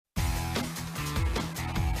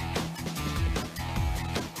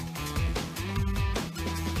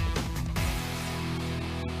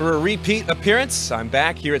For a repeat appearance, I'm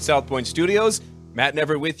back here at South Point Studios. Matt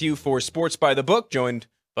Never with you for Sports by the Book, joined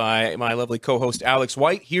by my lovely co-host Alex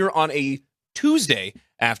White here on a Tuesday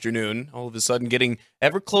afternoon. All of a sudden getting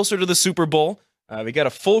ever closer to the Super Bowl. We got a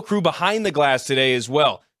full crew behind the glass today as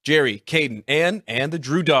well. Jerry, Caden, and the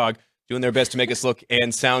Drew Dog doing their best to make us look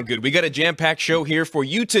and sound good. We got a jam-packed show here for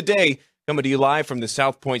you today, coming to you live from the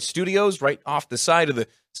South Point Studios, right off the side of the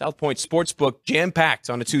South Point Sportsbook, jam-packed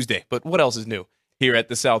on a Tuesday. But what else is new here at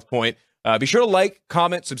the South Point? Be sure to like,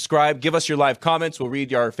 comment, subscribe, give us your live comments. We'll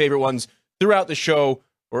read our favorite ones throughout the show.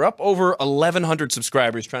 We're up over 1,100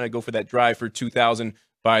 subscribers, trying to go for that drive for 2,000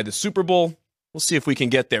 by the Super Bowl. We'll see if we can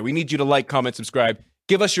get there. We need you to like, comment, subscribe.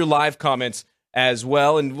 Give us your live comments as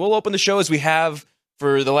well, and we'll open the show as we have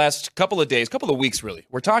for the last couple of weeks, really.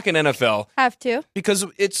 We're talking NFL. Have to. Because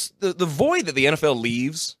it's the void that the NFL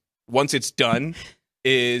leaves once it's done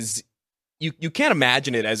is you can't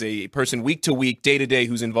imagine it as a person week to week, day to day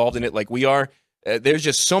who's involved in it like we are. There's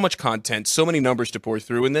just so much content, so many numbers to pour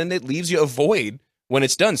through, and then it leaves you a void when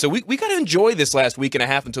it's done. So we got to enjoy this last week and a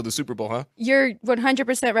half until the Super Bowl, huh? You're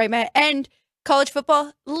 100% right, Matt. And college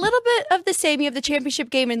football, a little bit of the same. You have the championship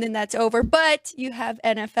game, and then that's over. But you have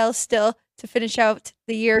NFL still to finish out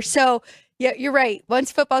the year. So, yeah, you're right.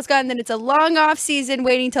 Once football's gone, then it's a long off season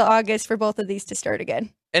waiting till August for both of these to start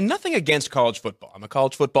again. And nothing against college football. I'm a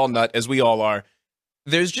college football nut, as we all are.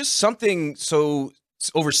 There's just something so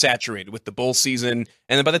oversaturated with the bowl season.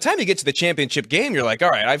 And then by the time you get to the championship game, you're like, all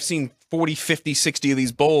right, I've seen 40, 50, 60 of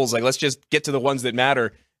these bowls. Like, let's just get to the ones that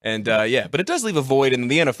matter. And but it does leave a void, and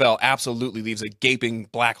the NFL absolutely leaves a gaping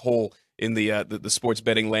black hole in the sports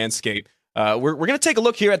betting landscape. We're going to take a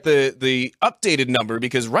look here at the updated number,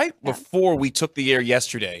 because before we took the air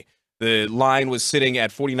yesterday, the line was sitting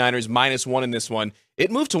at 49ers -1 in this one. It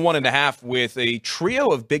moved to 1.5 with a trio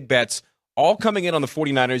of big bets all coming in on the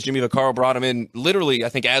 49ers. Jimmy Vaccaro brought them in literally, I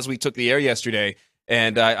think, as we took the air yesterday.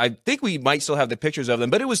 And I think we might still have the pictures of them,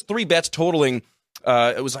 but it was 3 bets totaling,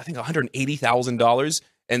 it was, I think, $180,000.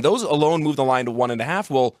 And those alone moved the line to 1.5.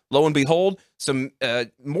 Well, lo and behold, some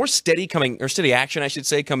more steady action, I should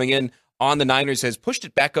say, coming in on the Niners has pushed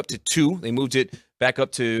it back up to 2. They moved it back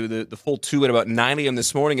up to the full 2 at about 9 a.m.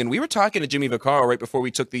 this morning. And we were talking to Jimmy Vaccaro right before we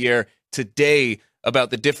took the air today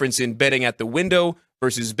about the difference in betting at the window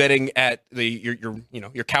versus betting at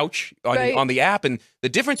your couch on the app, and the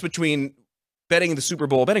difference between betting the Super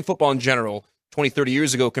Bowl, betting football in general, 20, 30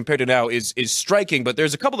 years ago compared to now is striking. But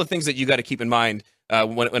there's a couple of things that you got to keep in mind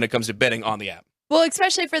when it comes to betting on the app. Well,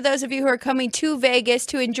 especially for those of you who are coming to Vegas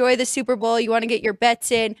to enjoy the Super Bowl, you want to get your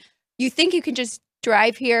bets in. You think you can just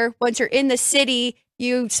drive here. Once you're in the city,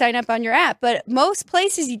 you sign up on your app. But most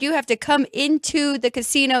places, you do have to come into the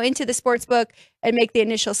casino, into the sports book, and make the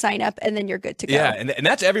initial sign up, and then you're good to go. Yeah, and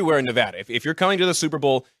that's everywhere in Nevada. If you're coming to the Super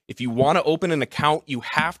Bowl, if you want to open an account, you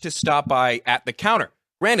have to stop by at the counter.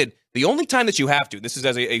 Granted, the only time that you have to, this is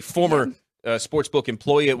as a former sportsbook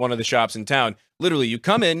employee at one of the shops in town, literally you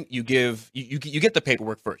come in, you get the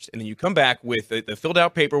paperwork first, and then you come back with the filled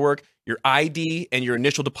out paperwork, your ID, and your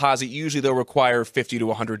initial deposit. Usually they'll require $50 to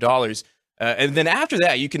 $100. And then after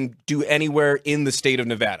that, you can do anywhere in the state of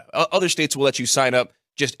Nevada. Other states will let you sign up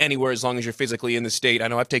just anywhere as long as you're physically in the state. I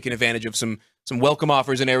know I've taken advantage of some welcome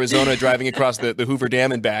offers in Arizona driving across the Hoover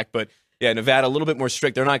Dam and back. But yeah, Nevada, a little bit more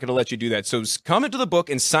strict. They're not going to let you do that. So come into the book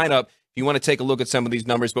and sign up if you want to take a look at some of these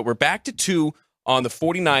numbers. But we're back to 2 on the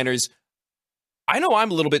 49ers. I know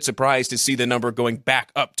I'm a little bit surprised to see the number going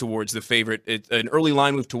back up towards the favorite. An early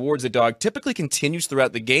line move towards the dog typically continues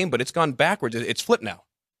throughout the game, but it's gone backwards. It's flipped now.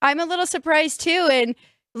 I'm a little surprised, too. And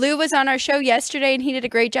Lou was on our show yesterday, and he did a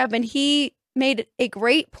great job. And he made a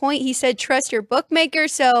great point. He said, trust your bookmaker.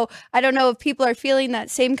 So I don't know if people are feeling that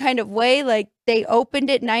same kind of way. Like, they opened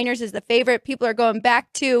it. Niners is the favorite. People are going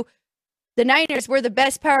back to the Niners were the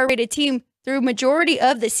best power-rated team through majority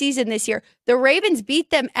of the season this year. The Ravens beat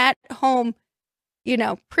them at home,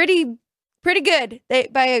 pretty good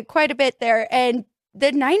by quite a bit there. And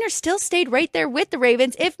the Niners still stayed right there with the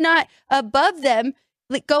Ravens, if not above them,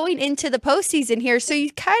 going into the postseason here. So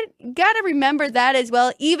you kind of got to remember that as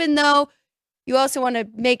well, even though you also want to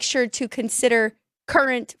make sure to consider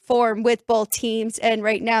current form with both teams. And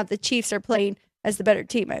right now the Chiefs are playing as the better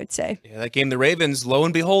team, I would say. Yeah, that game, the Ravens, lo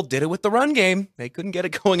and behold, did it with the run game. They couldn't get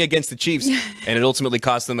it going against the Chiefs, and it ultimately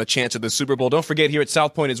cost them a chance at the Super Bowl. Don't forget, here at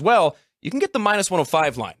South Point as well, you can get the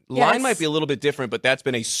 -105 line. Yes. Line might be a little bit different, but that's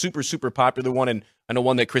been a super, super popular one, and I know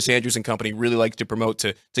one that Chris Andrews and company really likes to promote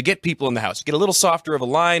to get people in the house. Get a little softer of a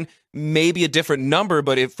line, maybe a different number,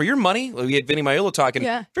 but if for your money, we had Vinny Maiolo talking,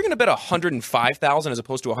 if you're going to bet $105,000 as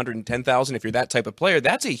opposed to $110,000, if you're that type of player,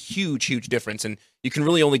 that's a huge, huge difference. And you can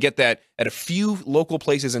really only get that at a few local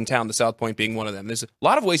places in town, the South Point being one of them. There's a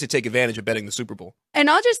lot of ways to take advantage of betting the Super Bowl. And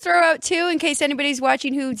I'll just throw out, too, in case anybody's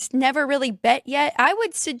watching who's never really bet yet, I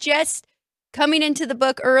would suggest coming into the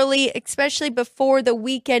book early, especially before the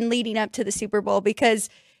weekend leading up to the Super Bowl, because,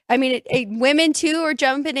 I mean, women, too, are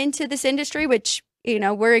jumping into this industry, which, you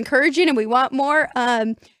know, we're encouraging and we want more.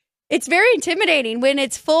 It's very intimidating when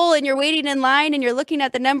it's full and you're waiting in line and you're looking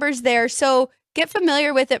at the numbers there. So get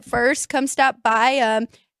familiar with it first. Come stop by,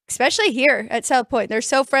 especially here at South Point. They're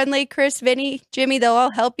so friendly. Chris, Vinny, Jimmy, they'll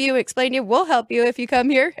all help you, explain to you. We'll help you if you come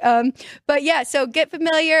here. But yeah, so get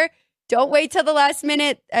familiar. Don't wait till the last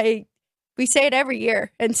minute. We say it every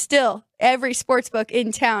year, and still every sports book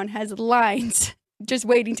in town has lines just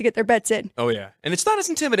waiting to get their bets in. Oh, yeah. And it's not as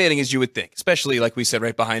intimidating as you would think, especially, like we said,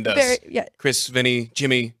 right behind us. Chris, Vinny,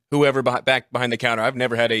 Jimmy, whoever back behind the counter. I've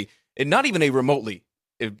never had not even a remotely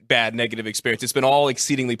bad negative experience. It's been all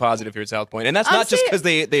exceedingly positive here at South Point. And that's not just because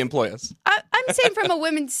they employ us. I'm saying from a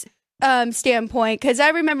women's standpoint, because I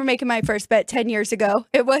remember making my first bet 10 years ago.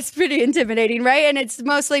 It was pretty intimidating, right? And it's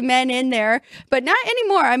mostly men in there, but not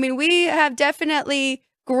anymore. I mean, we have definitely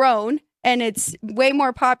grown, and it's way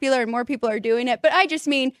more popular and more people are doing it. But I just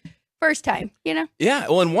mean first time, you know? Yeah.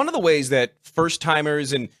 Well, and one of the ways that first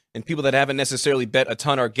timers and people that haven't necessarily bet a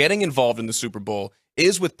ton are getting involved in the Super Bowl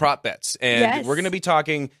is with prop bets. And we're going to be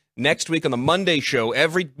talking next week on the Monday show.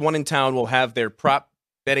 Everyone in town will have their prop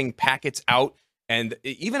betting packets out. And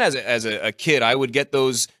even as a kid, I would get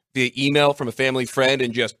those via email from a family friend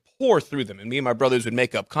and just pour through them. And me and my brothers would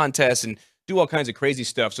make up contests and do all kinds of crazy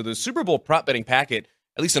stuff. So the Super Bowl prop betting packet,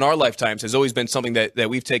 at least in our lifetimes, has always been something that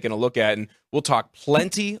we've taken a look at. And we'll talk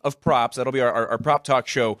plenty of props. That'll be our prop talk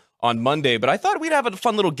show on Monday. But I thought we'd have a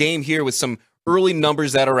fun little game here with some early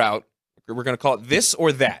numbers that are out. We're going to call it this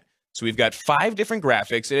or that. So we've got 5 different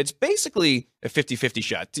graphics, and it's basically a 50-50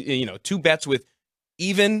 shot. You know, 2 bets with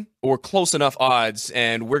even or close enough odds,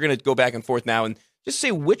 and we're going to go back and forth now and just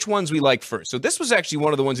say which ones we like first. So this was actually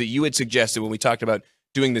one of the ones that you had suggested when we talked about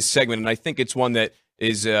doing this segment, and I think it's one that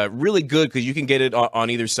is really good because you can get it on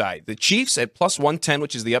either side. The Chiefs at plus 110,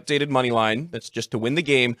 which is the updated money line. That's just to win the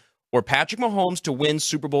game, or Patrick Mahomes to win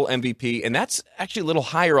Super Bowl MVP, and that's actually a little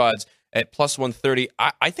higher odds at plus 130.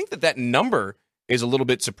 I think that number is a little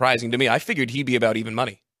bit surprising to me. I figured he'd be about even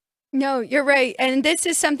money. No, you're right. And this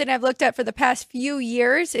is something I've looked at for the past few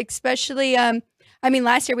years, especially,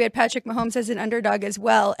 last year we had Patrick Mahomes as an underdog as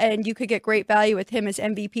well, and you could get great value with him as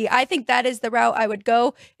MVP. I think that is the route I would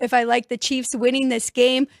go if I like the Chiefs winning this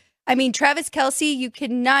game. I mean, Travis Kelce, you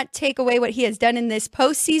cannot take away what he has done in this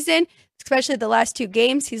postseason, especially the last 2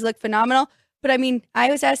 games. He's looked phenomenal. But I mean,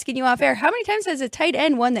 I was asking you off air, how many times has a tight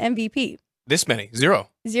end won the MVP? This many? 0.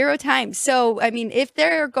 0 times. So, I mean, if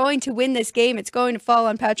they're going to win this game, it's going to fall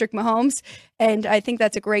on Patrick Mahomes. And I think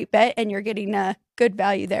that's a great bet, and you're getting good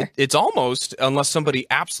value there. It's almost, unless somebody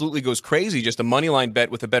absolutely goes crazy, just a money line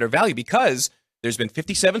bet with a better value, because there's been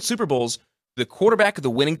 57 Super Bowls. The quarterback of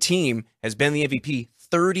the winning team has been the MVP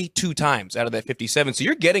 32 times out of that 57. So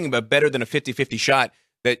you're getting a better than a 50-50 shot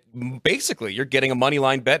that basically you're getting a money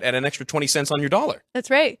line bet at an extra 20 cents on your dollar.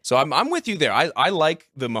 That's right. So I'm with you there. I like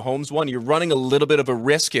the Mahomes one. You're running a little bit of a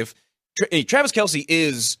risk if Travis Kelce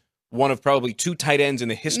is one of probably 2 tight ends in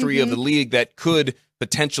the history of the league that could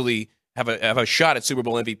potentially have a shot at Super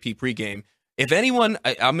Bowl MVP pregame. If anyone,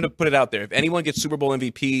 I'm going to put it out there, if anyone gets Super Bowl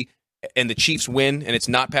MVP and the Chiefs win and it's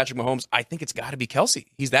not Patrick Mahomes, I think it's got to be Kelce.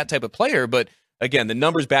 He's that type of player. But again, the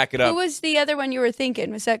numbers back it up. Who was the other one you were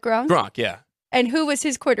thinking? Was that Gronk? Gronk, yeah. And who was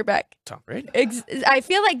his quarterback? Tom Brady. I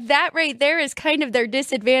feel like that right there is kind of their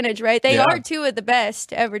disadvantage, right? They are 2 of the best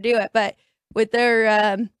to ever do it, but with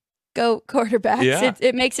their GOAT quarterbacks,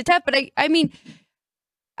 it makes it tough. But I mean,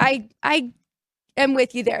 I am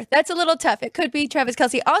with you there. That's a little tough. It could be Travis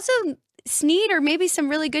Kelce. Also, Snead or maybe some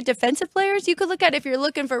really good defensive players you could look at if you're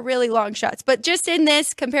looking for really long shots. But just in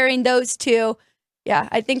this, comparing those 2,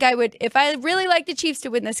 I think I would, if I really like the Chiefs to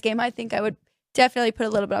win this game, I think I would definitely put a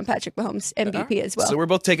little bit on Patrick Mahomes MVP as well. So we're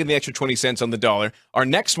both taking the extra 20 cents on the dollar. Our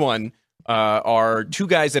next one are 2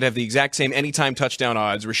 guys that have the exact same anytime touchdown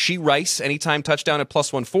odds. Rashee Rice, anytime touchdown at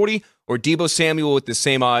plus 140, or Deebo Samuel with the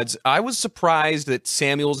same odds. I was surprised that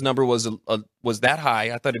Samuel's number was that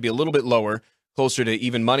high. I thought it'd be a little bit lower, closer to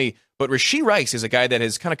even money. But Rashee Rice is a guy that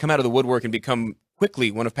has kind of come out of the woodwork and become quickly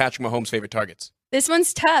one of Patrick Mahomes' favorite targets. This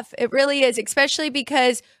one's tough. It really is, especially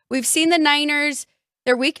because we've seen the Niners,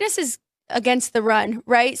 their weakness is against the run,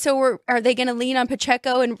 right? So are they going to lean on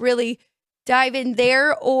Pacheco and really dive in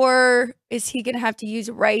there, or is he going to have to use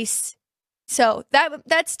Rice? So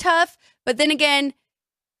that's tough. But then again,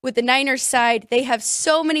 with the Niners side, they have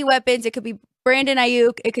so many weapons. It could be Brandon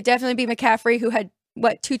Ayuk. It could definitely be McCaffrey, who had,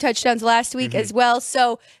 2 touchdowns last week as well.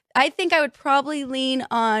 So I think I would probably lean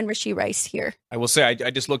on Rashee Rice here. I will say, I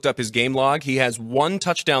just looked up his game log. He has 1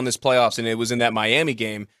 touchdown this playoffs, and it was in that Miami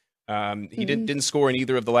game. He didn't score in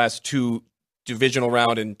either of the last 2 divisional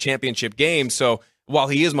round and championship games. So while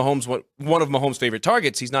he is one of Mahomes' favorite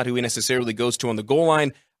targets, he's not who he necessarily goes to on the goal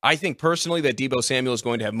line. I think personally that Deebo Samuel is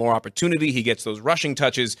going to have more opportunity. He gets those rushing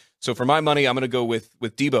touches. So for my money, I'm going to go with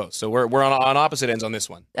Deebo. So we're on opposite ends on this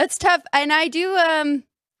one. That's tough. And I do,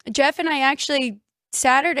 Jeff and I actually,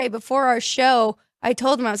 Saturday before our show, I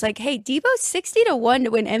told him, I was like, hey, Deebo's 60-1 to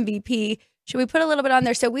win MVP. Should we put a little bit on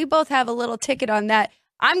there? So we both have a little ticket on that.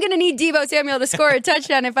 I'm going to need Deebo Samuel to score a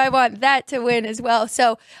touchdown if I want that to win as well.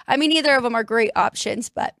 So, I mean, either of them are great options,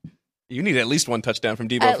 but... You need at least 1 touchdown from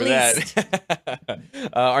Deebo for that.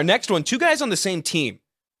 Our next one, 2 guys on the same team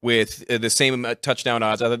with the same touchdown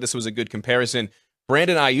odds. I thought this was a good comparison.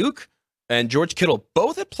 Brandon Ayuk and George Kittle,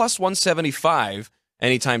 both at plus 175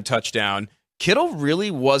 anytime touchdown. Kittle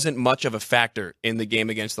really wasn't much of a factor in the game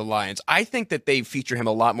against the Lions. I think that they feature him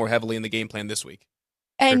a lot more heavily in the game plan this week.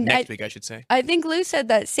 And next week, I should say. I think Lou said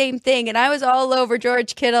that same thing, and I was all over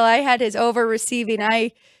George Kittle. I had his over receiving.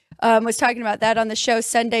 I was talking about that on the show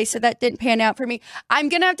Sunday, so that didn't pan out for me. I'm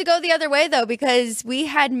going to have to go the other way, though, because we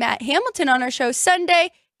had Matt Hamilton on our show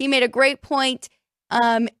Sunday. He made a great point.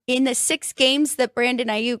 In the 6 games that Brandon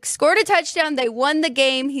Ayuk scored a touchdown, they won the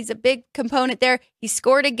game. He's a big component there. He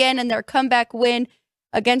scored again in their comeback win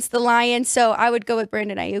against the Lions, so I would go with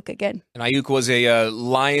Brandon Ayuk again. And Ayuk was a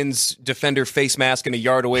Lions defender face mask and a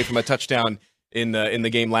yard away from a touchdown in the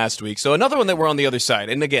game last week. So another one that we're on the other side.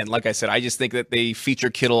 And again, like I said, I just think that they feature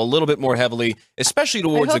Kittle a little bit more heavily, especially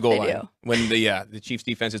towards the goal line. When the Chiefs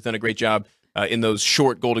defense has done a great job in those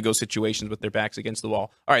short goal-to-go situations with their backs against the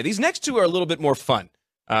wall. All right, these next 2 are a little bit more fun.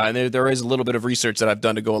 And there is a little bit of research that I've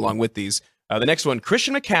done to go along with these. The next one,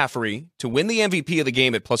 Christian McCaffrey to win the MVP of the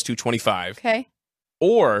game at plus 225. Okay.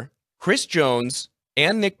 Or Chris Jones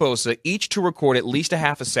and Nick Bosa each to record at least a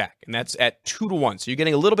half a sack, and that's at 2-1. So you're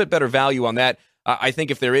getting a little bit better value on that. I think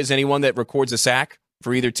if there is anyone that records a sack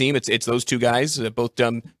for either team, it's those 2 guys. Both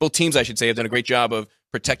teams, I should say, have done a great job of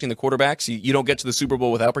protecting the quarterbacks. You don't get to the Super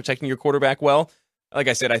Bowl without protecting your quarterback well. Like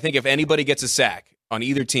I said, I think if anybody gets a sack on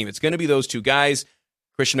either team, it's going to be those 2 guys.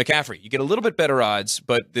 Christian McCaffrey, you get a little bit better odds,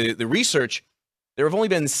 but the research, there have only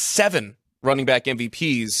been 7 running back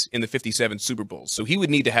MVPs in the 57 Super Bowls. So he would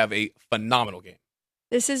need to have a phenomenal game.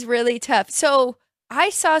 This is really tough. So I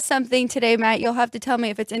saw something today, Matt. You'll have to tell me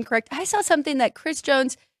if it's incorrect. I saw something that Chris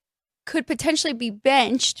Jones could potentially be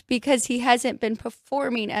benched because he hasn't been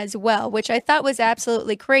performing as well, which I thought was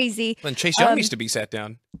absolutely crazy. And Chase Young needs to be sat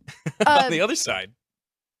down on the other side.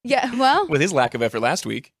 Yeah, well. With his lack of effort last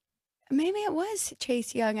week. Maybe it was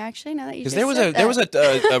Chase Young, actually, now that you just there was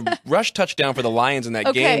a rush touchdown for the Lions in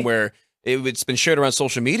that game where it's been shared around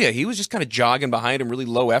social media. He was just kind of jogging behind him, really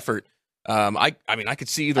low effort. I could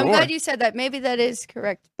see either. I'm glad you said that. Maybe that is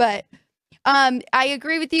correct, but I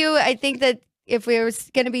agree with you. I think that if there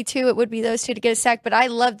was going to be 2, it would be those 2 to get a sack. But I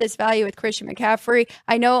love this value with Christian McCaffrey.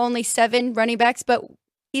 I know only 7 running backs, but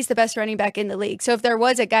he's the best running back in the league. So if there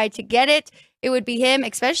was a guy to get it, it would be him.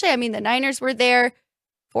 Especially, the Niners were there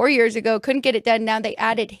 4 years ago, couldn't get it done. Now they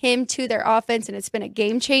added him to their offense, and it's been a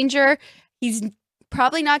game changer. He's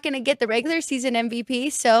probably not going to get the regular season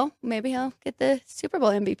MVP, so maybe he'll get the Super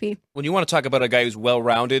Bowl MVP. When you want to talk about a guy who's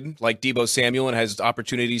well-rounded, like Deebo Samuel, and has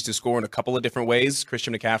opportunities to score in a couple of different ways,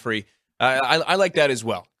 Christian McCaffrey, I like that as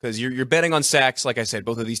well, because you're betting on sacks. Like I said,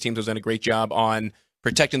 both of these teams have done a great job on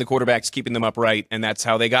protecting the quarterbacks, keeping them upright, and that's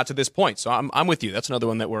how they got to this point. So I'm with you. That's another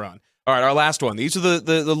one that we're on. All right, our last one. These are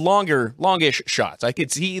the longish shots. I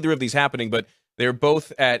could see either of these happening, but they're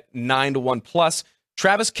both at 9-1 plus.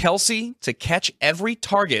 Travis Kelce to catch every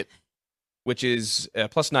target, which is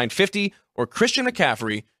plus 950, or Christian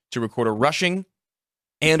McCaffrey to record a rushing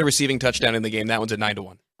and a receiving touchdown in the game. That one's at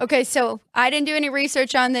 9-1. Okay, so I didn't do any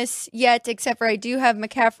research on this yet, except for I do have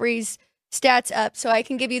McCaffrey's stats up, so I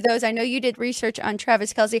can give you those. I know you did research on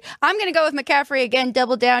Travis Kelce. I'm going to go with McCaffrey again,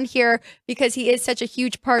 double down here, because he is such a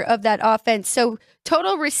huge part of that offense. So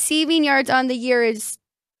total receiving yards on the year is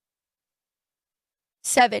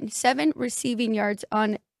 7 receiving yards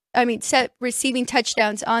receiving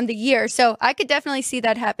touchdowns on the year. So I could definitely see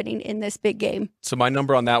that happening in this big game. So my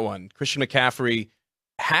number on that one, Christian McCaffrey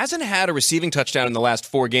hasn't had a receiving touchdown in the last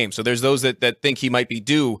 4 games. So there's those that think he might be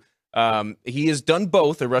due. He has done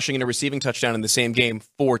both, a rushing and a receiving touchdown in the same game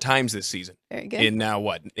 4 times this season. Very good. In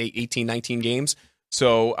now, 18, 19 games?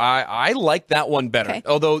 So I like that one better. Okay.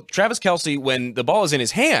 Although Travis Kelce, when the ball is in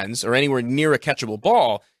his hands or anywhere near a catchable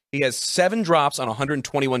ball, he has 7 drops on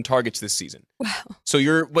 121 targets this season. Wow. So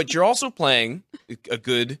you're also playing a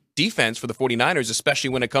good defense for the 49ers, especially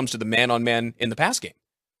when it comes to the man-on-man in the pass game.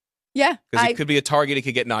 Yeah. Because it could be a target, it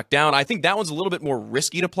could get knocked down. I think that one's a little bit more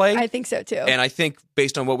risky to play. I think so too. And I think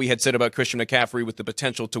based on what we had said about Christian McCaffrey with the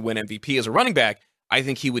potential to win MVP as a running back, I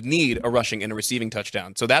think he would need a rushing and a receiving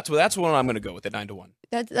touchdown. So that's what I'm going to go with at 9-1.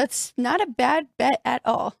 That's not a bad bet at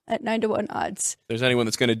all at 9-1 odds. If there's anyone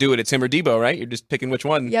that's going to do it, it's him or Debo, right? You're just picking which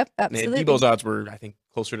one. Yep, absolutely. Debo's odds were, I think,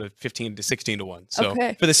 closer to 15 to 16-1. So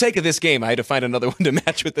Okay. for the sake of this game, I had to find another one to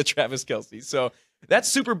match with the Travis Kelce. So that's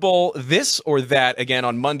Super Bowl this or that. Again,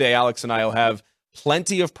 on Monday, Alex and I will have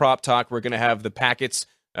plenty of prop talk. We're going to have the packets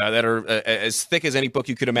that are as thick as any book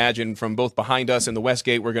you could imagine from both behind us and the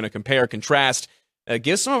Westgate. We're going to compare, contrast,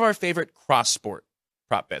 give some of our favorite cross-sport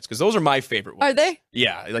prop bets, because those are my favorite ones. Are they?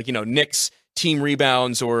 Yeah, like, Knicks team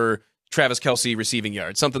rebounds or Travis Kelce receiving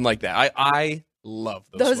yards, something like that. I love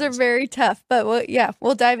those Those ones. are very tough, but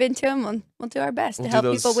we'll dive into them. We'll do our best to help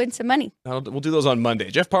people win some money. We'll do those on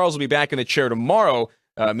Monday. Jeff Parles will be back in the chair tomorrow.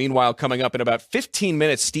 Meanwhile, coming up in about 15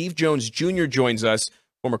 minutes, Steve Jones Jr. joins us,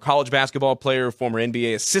 former college basketball player, former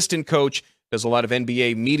NBA assistant coach, does a lot of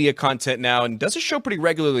NBA media content now, and does a show pretty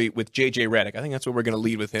regularly with JJ Redick. I think that's what we're going to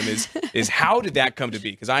lead with him is how did that come to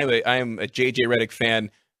be? Because I am a JJ Redick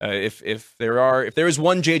fan. If there is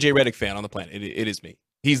one JJ Redick fan on the planet, it is me.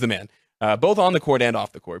 He's the man, both on the court and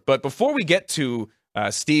off the court. But before we get to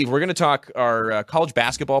Steve, we're going to talk our college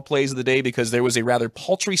basketball plays of the day, because there was a rather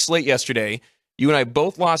paltry slate yesterday. You and I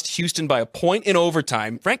both lost Houston by a point in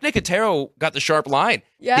overtime. Frank Nicotero got the sharp line.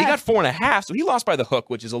 Yeah. He got 4.5, so he lost by the hook,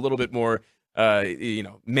 which is a little bit more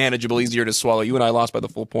manageable, easier to swallow. You and I lost by the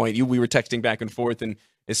full point. We were texting back and forth, and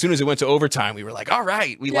as soon as it went to overtime, we were like, all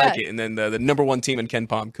right, we like it. And then the number one team in Ken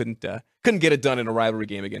Pom couldn't get it done in a rivalry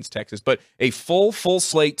game against Texas. But a full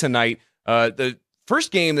slate tonight. The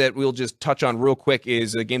first game that we'll just touch on real quick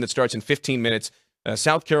is a game that starts in 15 minutes.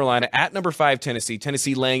 South Carolina at number 5 Tennessee.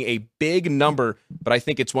 Tennessee laying a big number, but I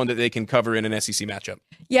think it's one that they can cover in an SEC matchup.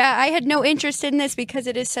 Yeah, I had no interest in this because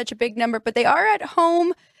it is such a big number, but they are at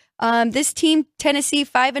home. This team, Tennessee,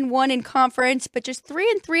 5-1 in conference, but just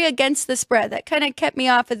 3-3 against the spread. That kind of kept me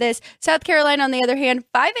off of this. South Carolina, on the other hand,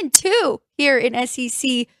 5-2 here in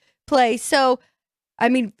SEC play. So, I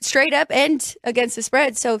mean, straight up and against the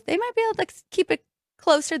spread. So they might be able to keep it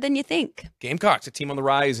closer than you think. Gamecocks, a team on the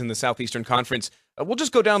rise in the Southeastern Conference. We'll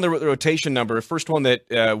just go down the rotation number. First one that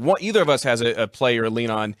either of us has a play or a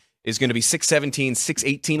lean on is going to be 6-17,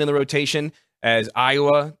 6-18 in the rotation, as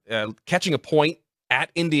Iowa catching a point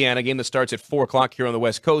at Indiana, game that starts at 4 o'clock here on the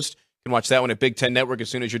West Coast. You can watch that one at Big Ten Network as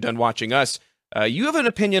soon as you're done watching us. You have an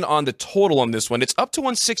opinion on the total on this one. It's up to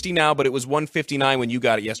 160 now, but it was 159 when you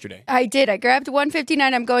got it yesterday. I did. I grabbed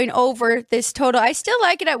 159. I'm going over this total. I still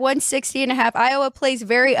like it at 160.5. Iowa plays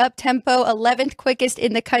very up-tempo, 11th quickest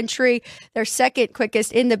in the country. They're second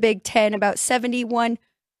quickest in the Big Ten, about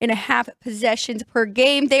 71.5 possessions per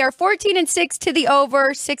game. They are 14-6 to the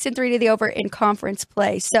over, 6-3 to the over in conference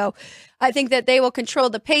play. So I think that they will control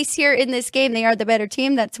the pace here in this game. They are the better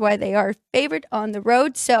team. That's why they are favored on the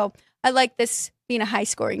road. So I like this being a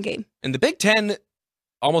high-scoring game. And the Big Ten,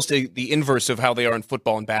 almost the inverse of how they are in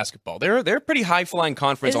football and basketball. They're a pretty high-flying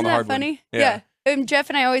conference on the hardwood. Isn't that funny? Yeah. And Jeff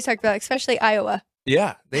and I always talk about, especially Iowa.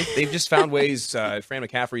 Yeah, they've just found ways. Fran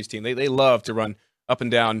McCaffrey's team, they love to run up and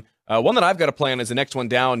down. One that I've got to play on is the next one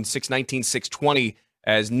down, 6-19, 6-20,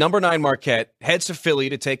 as number 9 Marquette heads to Philly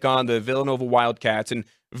to take on the Villanova Wildcats. And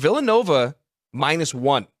Villanova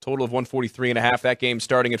 -1, total of 143.5. That game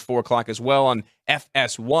starting at 4 o'clock as well on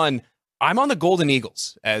FS1. I'm on the Golden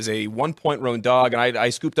Eagles as a 1-point road dog, and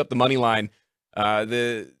I scooped up the money line.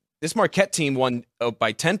 This Marquette team won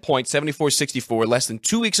by 10 points, 74-64, less than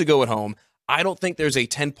 2 weeks ago at home. I don't think there's a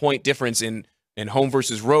 10-point difference in home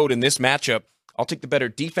versus road in this matchup. I'll take the better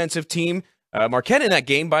defensive team. Marquette in that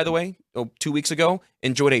game, by the way, 2 weeks ago,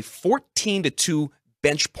 enjoyed a 14-2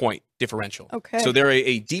 bench point differential. Okay. So they're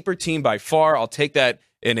a deeper team by far. I'll take that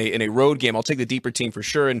in a road game. I'll take the deeper team for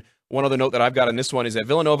sure. And one other note that I've got on this one is that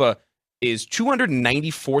Villanova is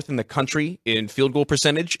 294th in the country in field goal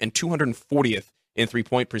percentage and 240th in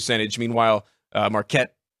three-point percentage. Meanwhile,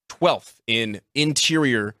 Marquette 12th in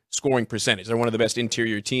interior scoring percentage. They're one of the best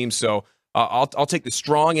interior teams. So I'll take the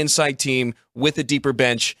strong inside team with a deeper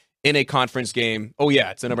bench in a conference game. Oh,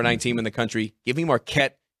 yeah, it's the number 9 team in the country. Give me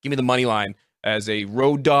Marquette. Give me the money line as a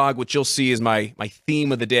road dog, which you'll see is my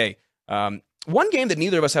theme of the day. One game that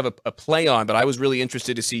neither of us have a play on, but I was really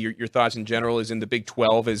interested to see your thoughts in general, is in the Big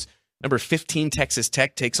 12, as number 15 Texas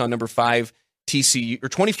Tech takes on number 5 TCU, or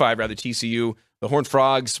 25 rather, TCU. The Horned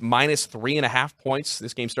Frogs minus 3.5 points.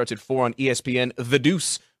 This game starts at 4 on ESPN. The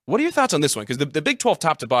Deuce. What are your thoughts on this one? Because the Big 12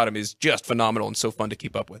 top to bottom is just phenomenal and so fun to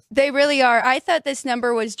keep up with. They really are. I thought this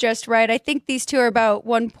number was just right. I think these two are about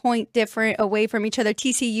 1 point different away from each other.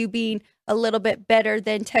 TCU being a little bit better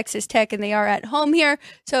than Texas Tech, and they are at home here.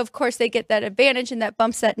 So, of course, they get that advantage, and that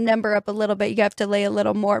bumps that number up a little bit. You have to lay a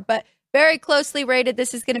little more. But very closely rated.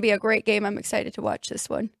 This is going to be a great game. I'm excited to watch this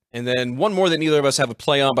one. And then one more that neither of us have a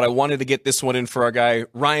play on, but I wanted to get this one in for our guy,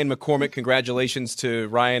 Ryan McCormick. Congratulations to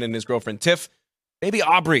Ryan and his girlfriend, Tiff. Baby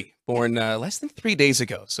Aubrey, born less than 3 days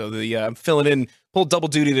ago. So I'm filling in, full double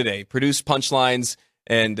duty today. Produce punchlines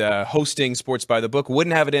and hosting Sports by the Book.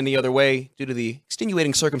 Wouldn't have it any other way due to the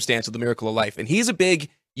extenuating circumstance of the miracle of life. And he's a big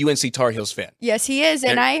UNC Tar Heels fan. Yes, he is.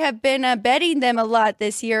 And I have been betting them a lot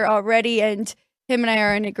this year already. And him and I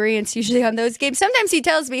are in agreement usually on those games. Sometimes he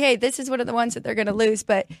tells me, hey, this is one of the ones that they're going to lose.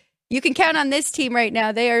 But you can count on this team right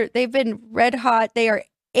now. They've been red hot. They are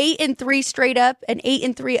 8-3 straight up and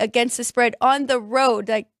 8-3 against the spread on the road.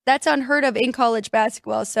 Like, that's unheard of in college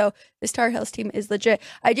basketball. So this Tar Heels team is legit.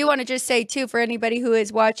 I do want to just say, too, for anybody who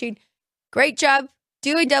is watching, great job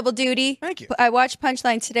doing double duty. Thank you. I watched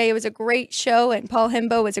Punchline today. It was a great show, and Paul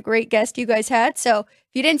Hembo was a great guest you guys had. So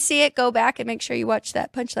if you didn't see it, go back and make sure you watch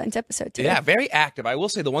that Punchlines episode today. Yeah, very active. I will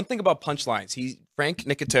say the one thing about Punchlines, Frank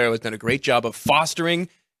Nicotero has done a great job of fostering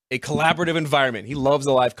a collaborative environment. He loves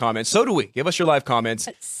the live comments. So do we. Give us your live comments.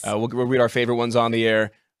 We'll read our favorite ones on the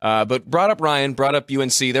air. But brought up Ryan, brought up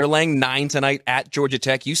UNC. They're laying 9 tonight at Georgia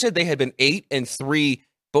Tech. You said they had been 8-3,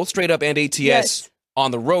 both straight up and ATS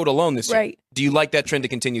on the road alone this year. Right. Do you like that trend to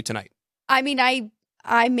continue tonight? I mean,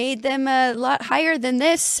 I made them a lot higher than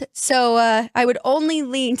this, so I would only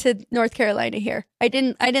lean to North Carolina here. I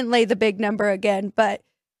didn't lay the big number again, but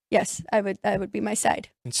yes, I would be my side.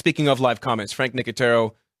 And speaking of live comments, Frank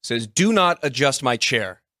Nicotero says, "Do not adjust my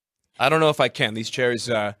chair." I don't know if I can. These chairs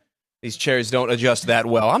don't adjust that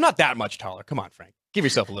well. I'm not that much taller. Come on, Frank. Give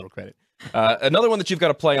yourself a little credit. Another one that you've got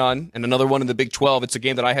to play on, and another one in the Big 12. It's a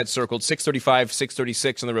game that I had circled, 6:35,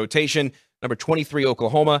 6:36 on the rotation. Number 23,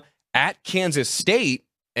 Oklahoma, at Kansas State,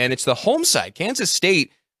 and it's the home side. Kansas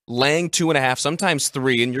State laying 2.5, sometimes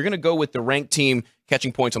 3, and you're going to go with the ranked team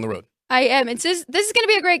catching points on the road. I am. This is going to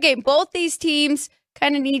be a great game. Both these teams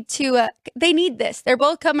kind of need to, they need this. They're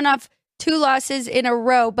both coming off 2 losses in a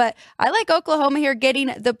row, but I like Oklahoma here getting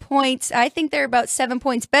the points. I think they're about 7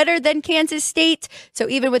 points better than Kansas State. So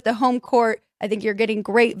even with the home court, I think you're getting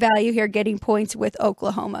great value here getting points with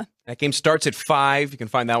Oklahoma. That game starts at 5. You can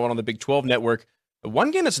find that one on the Big 12 network. The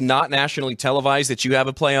one game that's not nationally televised that you have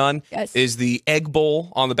a play on is the Egg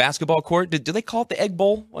Bowl on the basketball court. Do they call it the Egg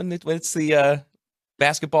Bowl when it's the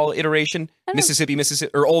basketball iteration? Mississippi,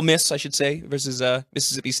 or Ole Miss, I should say, versus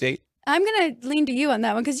Mississippi State. I'm going to lean to you on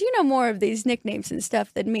that one because you know more of these nicknames and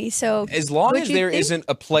stuff than me. So as long as there isn't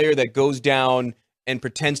a player that goes down and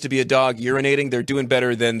pretends to be a dog urinating, they're doing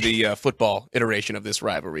better than the football iteration of this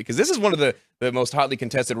rivalry. Because this is one of the most hotly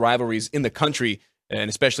contested rivalries in the country, and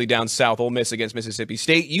especially down south. Ole Miss against Mississippi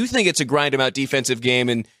State. You think it's a grind-em-out defensive game,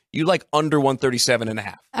 and you like under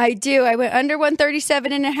 137.5. I do. I went under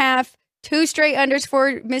 137.5. 2 straight unders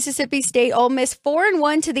for Mississippi State. Ole Miss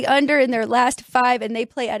 4-1 to the under in their last 5, and they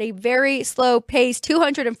play at a very slow pace,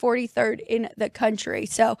 243rd in the country.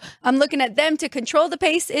 So I'm looking at them to control the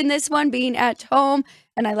pace in this one, being at home,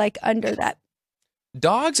 and I like under that.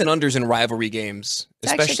 Dogs and unders in rivalry games,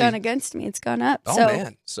 it's actually gone against me. It's gone up. Oh,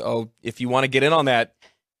 man. So if you want to get in on that,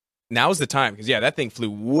 now's the time. Because, that thing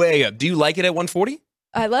flew way up. Do you like it at 140?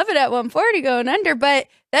 I love it at 140 going under, but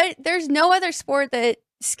there's no other sport that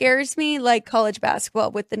scares me like college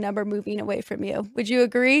basketball with the number moving away from you. Would you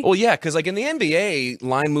agree? Well, yeah, because like in the NBA,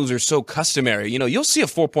 line moves are so customary. You'll see a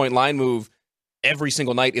 4-point line move every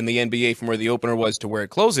single night in the NBA from where the opener was to where it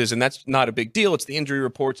closes, and that's not a big deal. It's the injury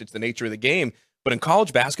reports. It's the nature of the game. But in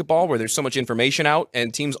college basketball, where there's so much information out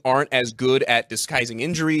and teams aren't as good at disguising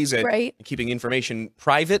injuries and keeping information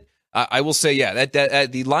private, I will say,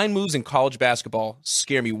 that the line moves in college basketball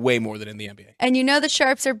scare me way more than in the NBA. And the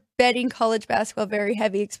Sharps are betting college basketball very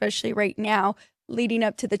heavy, especially right now, leading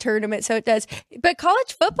up to the tournament. So it does. But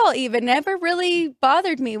college football even never really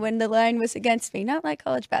bothered me when the line was against me. Not like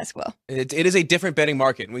college basketball. It is a different betting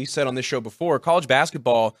market. And we said on this show before, college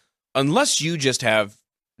basketball, unless you just have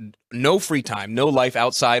no free time, no life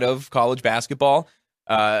outside of college basketball,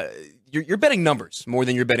 you're betting numbers more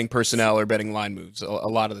than you're betting personnel or betting line moves a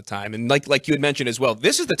lot of the time. And like you had mentioned as well,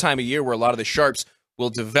 this is the time of year where a lot of the Sharps will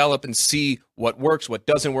develop and see what works, what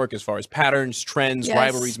doesn't work as far as patterns, trends,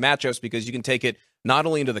 rivalries, matchups, because you can take it not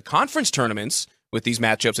only into the conference tournaments with these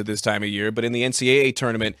matchups at this time of year, but in the NCAA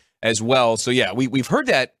tournament as well. So we've heard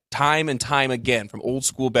that time and time again from old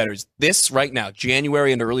school bettors, this right now,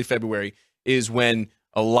 January into early February, is when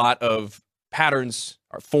a lot of patterns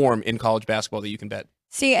form in college basketball that you can bet.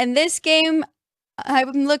 See, and this game,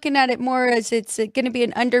 I'm looking at it more as it's going to be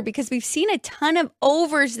an under because we've seen a ton of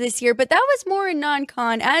overs this year, but that was more in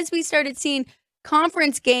non-con. As we started seeing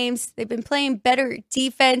conference games, they've been playing better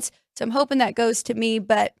defense, so I'm hoping that goes to me,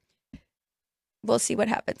 but we'll see what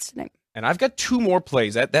happens tonight. And I've got two more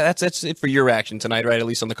plays. That's it for your action tonight, right? At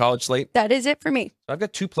least on the college slate. That is it for me. So I've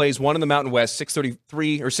got two plays, one in the Mountain West,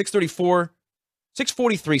 633 or 634.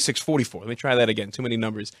 643, 644. Let me try that again. Too many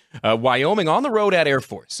numbers. Wyoming on the road at Air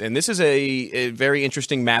Force. And this is a very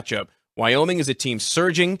interesting matchup. Wyoming is a team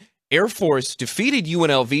surging. Air Force defeated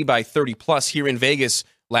UNLV by 30-plus here in Vegas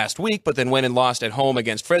last week, but then went and lost at home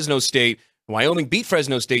against Fresno State. Wyoming beat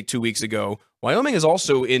Fresno State 2 weeks ago. Wyoming is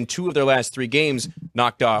also, in 2 of their last 3 games,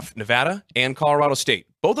 knocked off Nevada and Colorado State.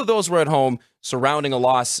 Both of those were at home, surrounding a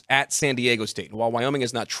loss at San Diego State. And while Wyoming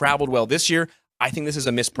has not traveled well this year, I think this is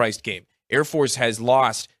a mispriced game. Air Force has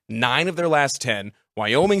lost 9 of their last 10.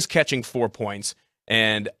 Wyoming's catching 4 points,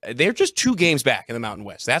 and they're just 2 games back in the Mountain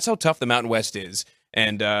West. That's how tough the Mountain West is,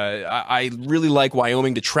 and I really like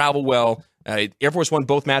Wyoming to travel well. Air Force won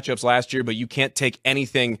both matchups last year, but you can't take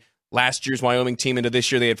anything last year's Wyoming team into this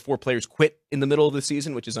year. They had 4 players quit in the middle of the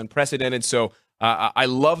season, which is unprecedented. So I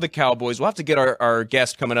love the Cowboys. We'll have to get our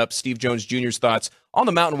guest coming up, Steve Jones Jr.'s thoughts on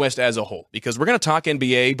the Mountain West as a whole, because we're going to talk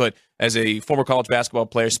NBA, but as a former college basketball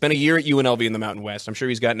player, spent a year at UNLV in the Mountain West, I'm sure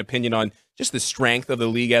he's got an opinion on just the strength of the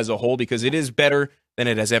league as a whole, because it is better than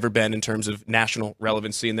it has ever been in terms of national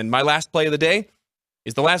relevancy. And then my last play of the day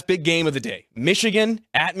is the last big game of the day. Michigan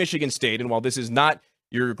at Michigan State. And while this is not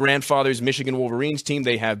your grandfather's Michigan Wolverines team,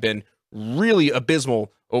 they have been really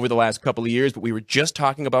abysmal over the last couple of years, but we were just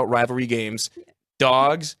talking about rivalry games,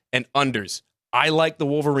 dogs and unders. I like the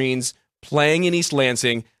Wolverines playing in East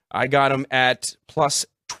Lansing. I got them at plus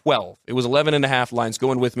 12. It was 11.5 lines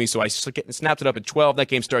going with me, so I snapped it up at 12. That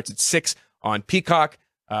game starts at 6 on Peacock.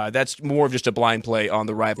 That's more of just a blind play on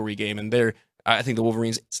the rivalry game, and I think the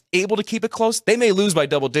Wolverines able to keep it close. They may lose by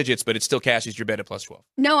double digits, but it still cashes your bet at plus 12.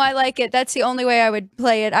 No, I like it. That's the only way I would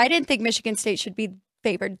play it. I didn't think Michigan State should be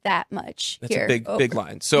favored that much. That's here a big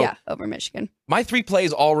line. So yeah, over Michigan. My 3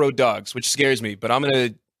 plays all road dogs, which scares me, but I'm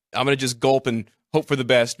gonna just gulp and hope for the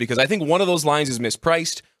best, because I think one of those lines is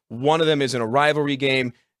mispriced. One of them is in a rivalry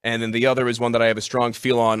game, and then the other is one that I have a strong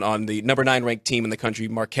feel on the number 9 ranked team in the country,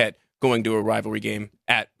 Marquette, going to a rivalry game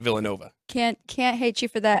at Villanova. Can't hate you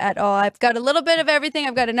for that at all. I've got a little bit of everything.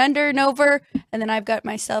 I've got an under and over, and then I've got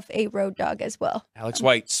myself a road dog as well. Alex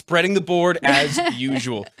White spreading the board as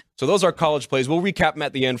usual. So those are college plays. We'll recap them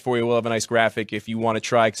at the end for you. We'll have a nice graphic if you want to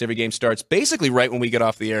try, because every game starts basically right when we get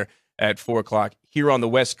off the air at 4 o'clock here on the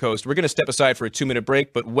West Coast. We're going to step aside for a 2-minute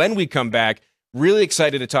break, but when we come back, really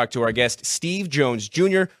excited to talk to our guest, Steve Jones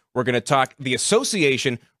Jr. We're going to talk the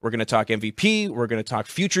association. We're going to talk MVP. We're going to talk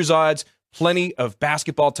futures odds. Plenty of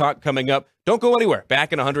basketball talk coming up. Don't go anywhere.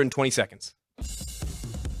 Back in 120 seconds.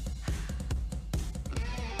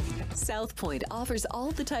 South Point offers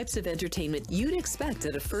all the types of entertainment you'd expect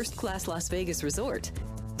at a first-class Las Vegas resort.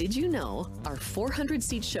 Did you know our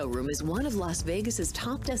 400-seat showroom is one of Las Vegas's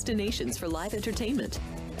top destinations for live entertainment?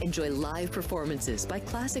 Enjoy live performances by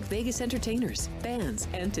classic Vegas entertainers, bands,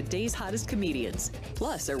 and today's hottest comedians,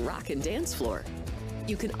 plus a rock and dance floor.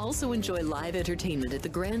 You can also enjoy live entertainment at the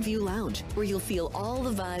Grand View Lounge, where you'll feel all the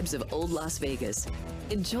vibes of old Las Vegas.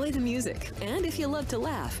 Enjoy the music, and if you love to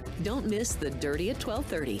laugh, don't miss The Dirty at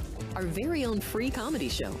 12:30, our very own free comedy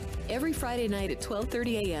show, every Friday night at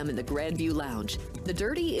 12:30 a.m. in the Grand View Lounge. The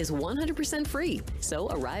Dirty is 100% free, so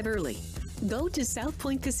arrive early. Go to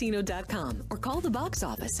southpointcasino.com or call the box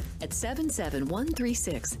office at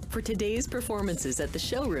 77136 for today's performances at the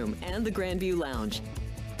showroom and the Grand View Lounge.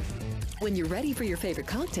 When you're ready for your favorite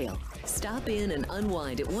cocktail, stop in and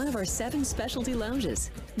unwind at one of our 7 specialty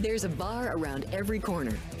lounges. There's a bar around every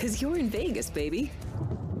corner, because you're in Vegas, baby.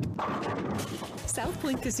 South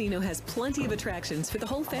Point Casino has plenty of attractions for the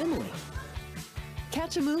whole family.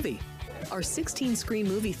 Catch a movie. Our 16-screen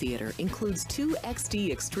movie theater includes 2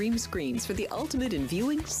 XD Extreme screens for the ultimate in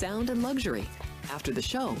viewing, sound, and luxury. After the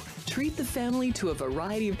show, treat the family to a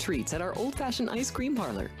variety of treats at our old-fashioned ice cream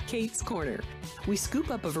parlor, Kate's Corner. We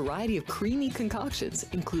scoop up a variety of creamy concoctions,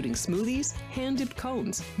 including smoothies, hand-dipped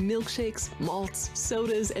cones, milkshakes, malts,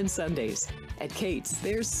 sodas, and sundaes. At Kate's,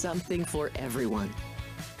 there's something for everyone.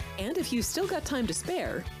 And if you've still got time to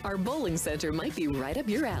spare, our bowling center might be right up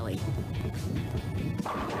your alley.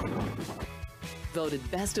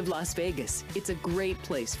 Voted Best of Las Vegas, it's a great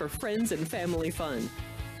place for friends and family fun.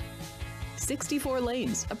 64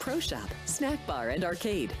 lanes, a pro shop, snack bar, and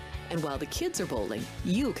arcade. And while the kids are bowling,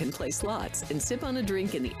 you can play slots and sip on a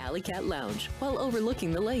drink in the Alley Cat Lounge while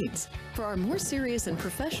overlooking the lanes. For our more serious and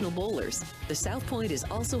professional bowlers, the South Point is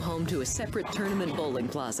also home to a separate tournament bowling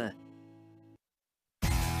plaza.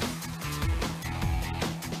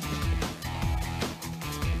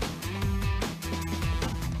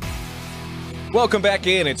 Welcome back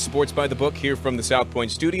in. It's Sports by the Book here from the South Point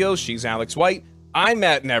Studios. She's Alex White. I'm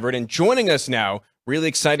Matt Neverett, and joining us now, really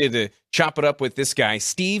excited to chop it up with this guy,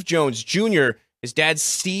 Steve Jones Jr. His dad's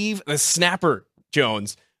Steve the Snapper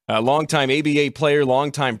Jones, a longtime ABA player,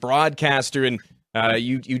 longtime broadcaster, and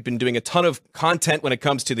you've been doing a ton of content when it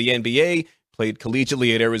comes to the NBA, played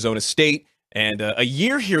collegiately at Arizona State, and a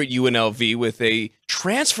year here at UNLV with a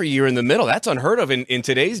transfer year in the middle. That's unheard of in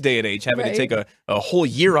today's day and age, having to take a whole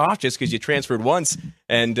year off just because you transferred once.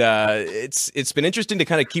 And it's been interesting to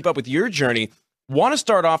kind of keep up with your journey. Want to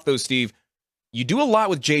start off, though, Steve, you do a lot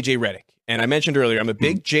with J.J. Redick. And I mentioned earlier, I'm a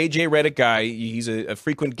big J.J. Redick guy. He's a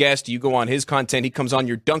frequent guest. You go on his content. He comes on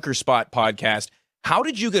your Dunker Spot podcast. How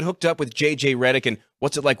did you get hooked up with J.J. Redick, and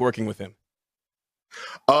what's it like working with him?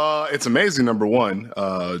 It's amazing, number one.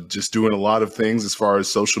 Just doing a lot of things as far as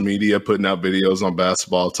social media, putting out videos on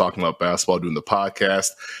basketball, talking about basketball, doing the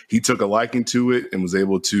podcast. He took a liking to it and was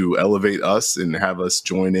able to elevate us and have us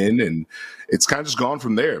join in. And it's kind of just gone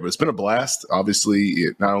from there. But it's been a blast. Obviously,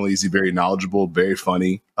 not only is he very knowledgeable, very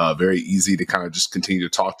funny, very easy to kind of just continue to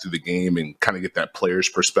talk through the game and kind of get that player's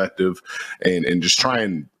perspective and just try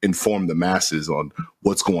and inform the masses on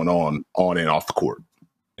what's going on and off the court.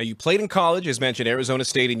 Now, you played in college, as mentioned, Arizona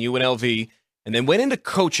State and UNLV, and then went into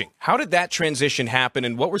coaching. How did that transition happen,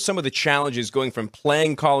 and what were some of the challenges going from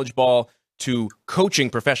playing college ball to coaching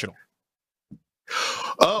professional?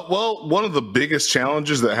 Well, one of the biggest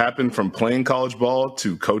challenges that happened from playing college ball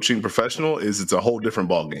to coaching professional is it's a whole different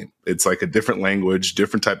ball game. It's like a different language,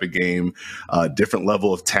 different type of game, different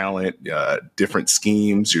level of talent, different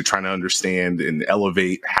schemes. You're trying to understand and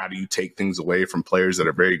elevate how do you take things away from players that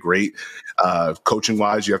are very great. Coaching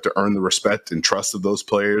wise, you have to earn the respect and trust of those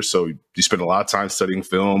players. So you spend a lot of time studying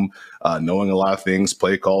film, knowing a lot of things,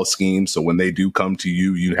 play call schemes. So when they do come to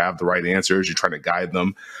you, you have the right answers. You're trying to guide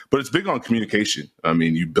them. But it's big on communication. I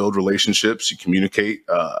mean, you build relationships, you communicate,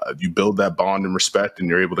 you build that bond and respect, and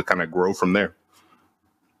you're able to kind of grow from there.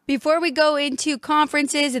 Before we go into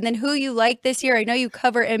conferences and then who you like this year, I know you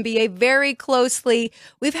cover NBA very closely.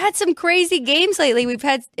 We've had some crazy games lately. We've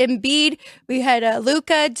had Embiid, we had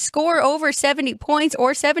Luka score over 70 points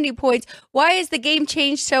or 70 points. Why has the game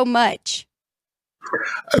changed so much?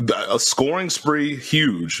 A scoring spree,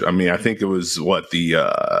 huge. I mean, I think it was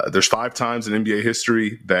there's 5 times in NBA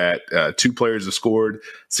history that 2 players have scored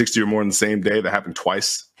 60 or more in the same day. That happened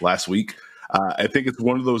twice last week. I think it's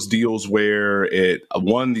one of those deals where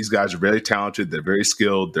these guys are very talented. They're very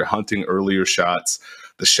skilled. They're hunting earlier shots.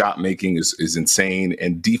 The shot making is insane.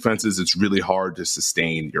 And defenses, it's really hard to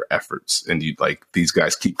sustain your efforts. And these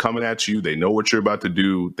guys keep coming at you. They know what you're about to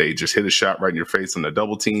do. They just hit a shot right in your face on the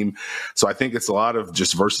double team. So I think it's a lot of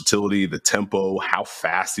just versatility, the tempo, how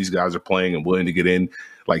fast these guys are playing and willing to get in.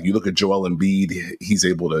 Like you look at Joel Embiid, he's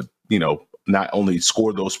able to, not only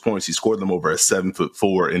score those points, he scored them over a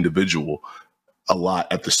 7'4" individual a lot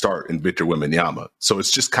at the start in Victor Wembanyama. So it's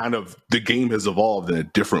just kind of the game has evolved in a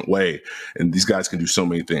different way, and these guys can do so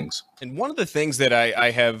many things. And one of the things that I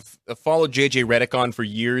have followed J.J. Redick on for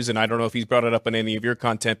years, and I don't know if he's brought it up in any of your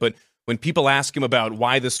content, but when people ask him about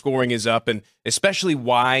why the scoring is up, and especially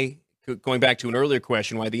why, going back to an earlier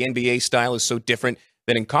question, why the NBA style is so different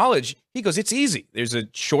than in college, he goes, it's easy. There's a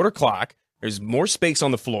shorter clock. There's more space on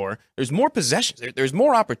the floor. There's more possessions. There's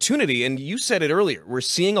more opportunity. And you said it earlier. We're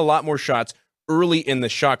seeing a lot more shots early in the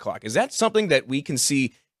shot clock. Is that something that we can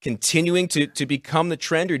see continuing to become the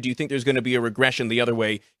trend, or do you think there's going to be a regression the other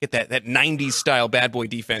way, get that 90s style bad boy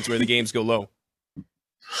defense where the games go low?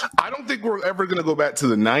 I don't think we're ever going to go back to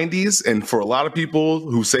the 90s. And for a lot of people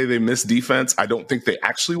who say they miss defense, I don't think they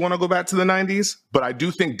actually want to go back to the 90s. But I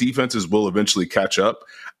do think defenses will eventually catch up.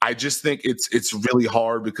 I just think it's really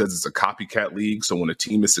hard because it's a copycat league. So when a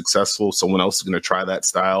team is successful, someone else is going to try that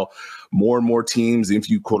style. More and more teams, if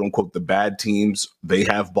you quote unquote the bad teams, they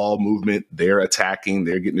have ball movement, they're attacking,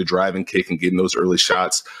 they're getting a drive and kick and getting those early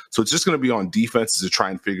shots. So it's just going to be on defenses to try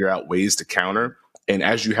and figure out ways to counter. And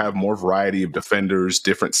as you have more variety of defenders,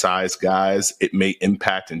 different size guys, it may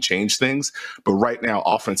impact and change things. But right now,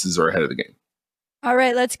 offenses are ahead of the game. All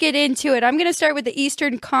right, let's get into it. I'm going to start with the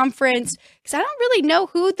Eastern Conference because I don't really know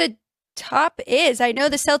who the top is. I know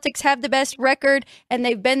the Celtics have the best record, and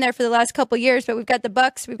they've been there for the last couple of years, but we've got the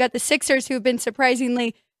Bucks, we've got the Sixers, who've been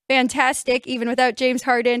surprisingly fantastic, even without James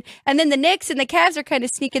Harden. And then the Knicks and the Cavs are kind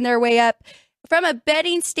of sneaking their way up. from a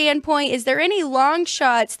betting standpoint, is there any long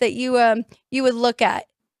shots that you would look at?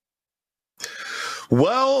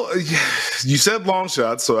 Well, you said long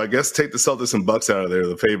shots, so I guess take the Celtics and Bucks out of there,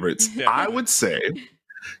 the favorites. Yeah. I would say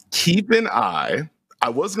keep an eye. I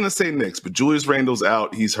was going to say Knicks, but Julius Randle's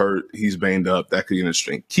out. He's hurt. He's banged up. That could be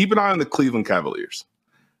interesting. Keep an eye on the Cleveland Cavaliers.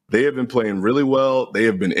 They have been playing really well. They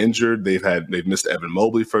have been injured. They've missed Evan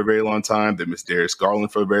Mobley for a very long time. They missed Darius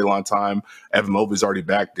Garland for a very long time. Evan Mobley's already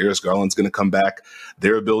back. Darius Garland's going to come back.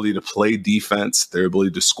 Their ability to play defense, their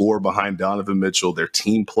ability to score behind Donovan Mitchell, their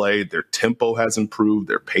team play, their tempo has improved,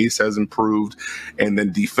 their pace has improved. And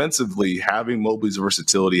then defensively, having Mobley's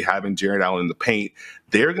versatility, having Jared Allen in the paint,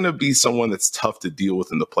 they're going to be someone that's tough to deal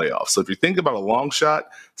with in the playoffs. So if you think about a long shot,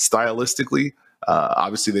 stylistically,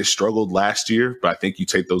 obviously they struggled last year, but I think you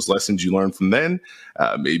take those lessons you learned from then.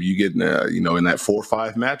 Maybe you get in that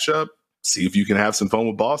 4-5 matchup, see if you can have some fun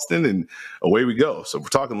with Boston, and away we go. So if we're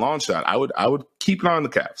talking long shot, I would keep an eye on the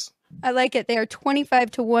Cavs. I like it. They are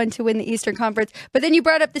 25-1 to win the Eastern Conference. But then you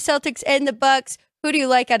brought up the Celtics and the Bucks. Who do you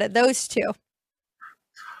like out of those two?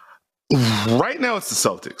 Right now, it's the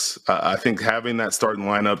Celtics. I think having that starting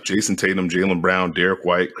lineup, Jason Tatum, Jaylen Brown, Derek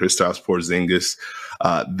White, Kristaps Porzingis,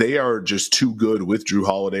 they are just too good with Drew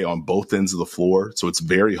Holiday on both ends of the floor. So it's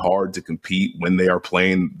very hard to compete when they are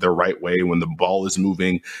playing the right way, when the ball is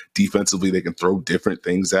moving. Defensively, they can throw different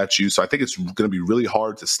things at you. So I think it's going to be really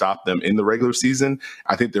hard to stop them in the regular season.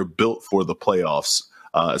 I think they're built for the playoffs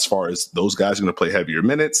as far as those guys are going to play heavier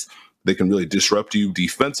minutes. They can really disrupt you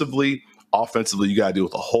defensively. Offensively, you got to deal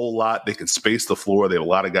with a whole lot. They can space the floor. They have a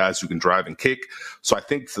lot of guys who can drive and kick. So I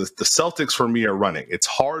think the Celtics, for me, are running. It's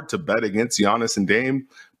hard to bet against Giannis and Dame,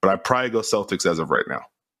 but I'd probably go Celtics as of right now.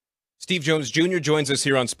 Steve Jones Jr. joins us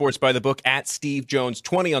here on Sports by the Book at Steve Jones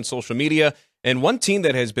 20 on social media. And one team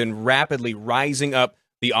that has been rapidly rising up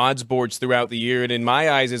the odds boards throughout the year, and in my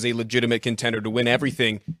eyes is a legitimate contender to win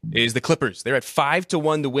everything, is the Clippers. They're at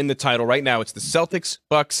 5-1 to win the title. Right now, it's the Celtics,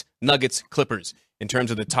 Bucks, Nuggets, Clippers. In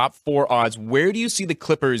terms of the top 4 odds, where do you see the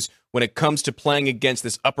Clippers when it comes to playing against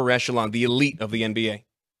this upper echelon, the elite of the NBA?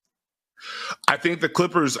 I think the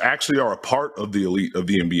Clippers actually are a part of the elite of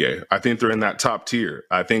the NBA. I think they're in that top tier.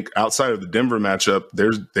 I think outside of the Denver matchup,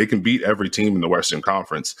 they can beat every team in the Western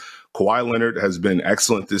Conference. Kawhi Leonard has been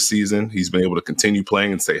excellent this season. He's been able to continue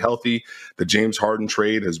playing and stay healthy. The James Harden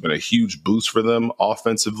trade has been a huge boost for them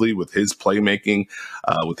offensively with his playmaking,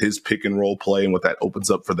 with his pick and roll play, and what that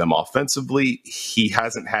opens up for them offensively. He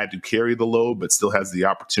hasn't had to carry the load, but still has the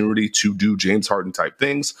opportunity to do James Harden type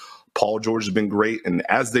things. Paul George has been great. And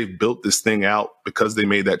as they've built this thing out, because they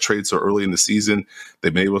made that trade so early in the season,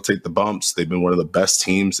 they've been able to take the bumps. They've been one of the best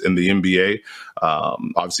teams in the NBA.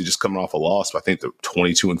 Obviously, just coming off a loss, I think they're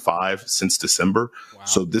 22-5 since December. Wow.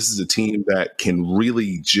 So this is a team that can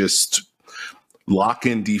really just lock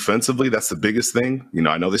in defensively. That's the biggest thing.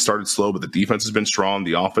 I know they started slow, but the defense has been strong.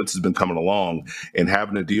 The offense has been coming along, and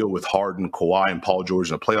having to deal with Harden, Kawhi, and Paul George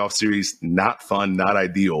in a playoff series, not fun, not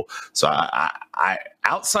ideal. So I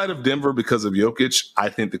outside of Denver, because of Jokic, I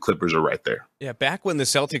think the Clippers are right there. Yeah, back when the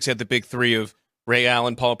Celtics had the big three of Ray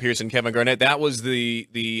Allen, Paul Pierce, and Kevin Garnett, that was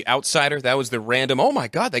the outsider. That was the random, oh my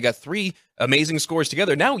God, they got 3 amazing scores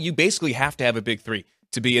together. Now you basically have to have a big three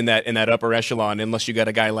to be in that upper echelon, unless you got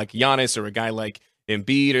a guy like Giannis or a guy like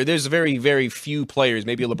Embiid, or there's very, very few players,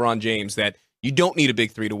 maybe LeBron James, that you don't need a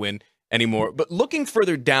big three to win anymore. But looking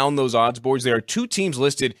further down those odds boards, there are 2 teams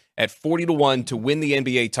listed at 40-1 to win the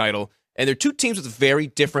NBA title, and they're 2 teams with very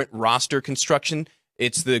different roster construction.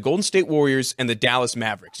 It's the Golden State Warriors and the Dallas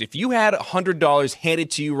Mavericks. If you had $100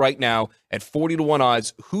 handed to you right now at 40-1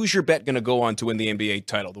 odds, who's your bet going to go on to win the NBA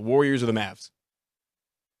title, the Warriors or the Mavs?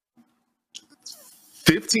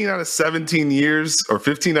 15 out of 17 years, or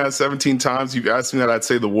 15 out of 17 times you've asked me that, I'd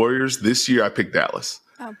say the Warriors. This year, I picked Dallas.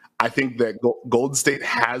 Oh. I think that Golden State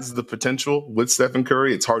has the potential with Stephen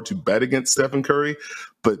Curry. It's hard to bet against Stephen Curry,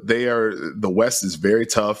 but the West is very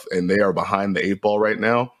tough, and they are behind the 8 ball right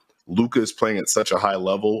now. Luka is playing at such a high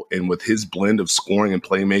level, and with his blend of scoring and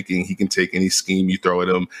playmaking, he can take any scheme you throw at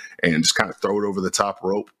him and just kind of throw it over the top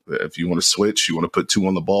rope. If you want to switch, you want to put 2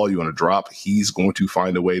 on the ball, you want to drop, he's going to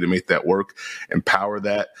find a way to make that work and power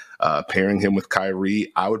that. Pairing him with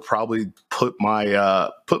Kyrie, I would probably put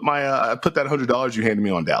that $100 you handed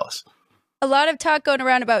me on Dallas. A lot of talk going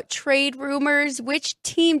around about trade rumors. Which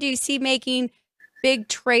team do you see making big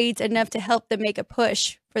trades enough to help them make a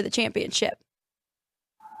push for the championship?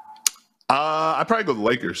 I'd probably go the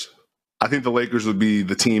Lakers. I think the Lakers would be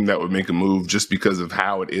the team that would make a move just because of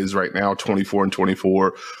how it is right now,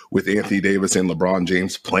 24-24, with Anthony Davis and LeBron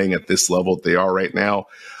James playing at this level they are right now.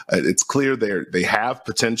 It's clear they have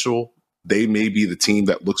potential they may be the team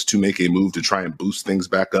that looks to make a move to try and boost things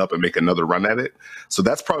back up and make another run at it. So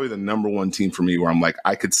that's probably the number one team for me where I'm like,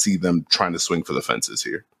 I could see them trying to swing for the fences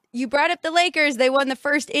here. You brought up the Lakers. They won the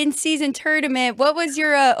first in-season tournament. What was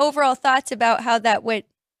your overall thoughts about how that went?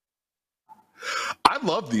 I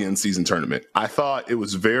loved the in-season tournament. I thought it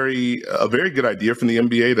was a very good idea from the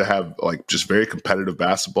NBA to have like just very competitive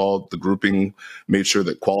basketball. The grouping made sure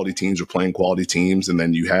that quality teams were playing quality teams, and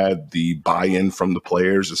then you had the buy-in from the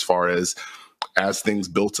players as far as things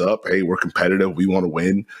built up. Hey, we're competitive. We want to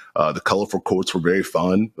win. The colorful courts were very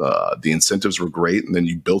fun. The incentives were great. And then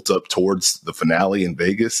you built up towards the finale in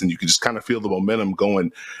Vegas, and you could just kind of feel the momentum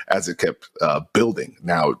going as it kept building.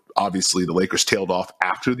 Now, obviously, the Lakers tailed off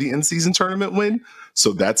after the in-season tournament win.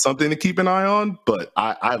 So that's something to keep an eye on. But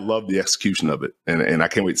I love the execution of it. And I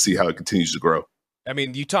can't wait to see how it continues to grow. I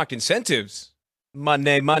mean, you talk incentives.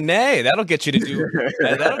 Money. That'll get you to do.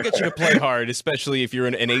 That'll get you to play hard, especially if you're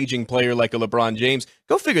an aging player like a LeBron James.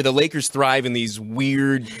 Go figure. The Lakers thrive in these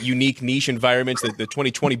weird, unique niche environments. The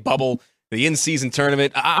 2020 bubble, the in-season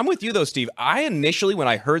tournament. I'm with you though, Steve. I initially, when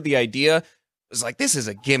I heard the idea, was like, this is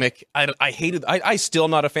a gimmick. I hated. I still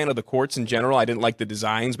not a fan of the courts in general. I didn't like the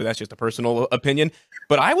designs, but that's just a personal opinion.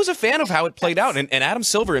 But I was a fan of how it played out, and Adam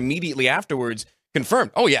Silver immediately afterwards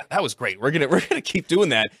confirmed, oh yeah, that was great. We're gonna keep doing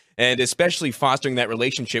that, and especially fostering that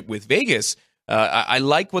relationship with Vegas. I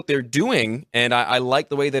like what they're doing, and I like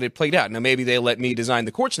the way that it played out. Now maybe they'll let me design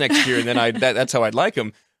the courts next year, and then that's how I'd like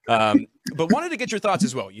them. But wanted to get your thoughts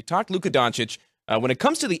as well. You talked Luka Doncic. When it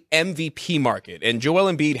comes to the MVP market, and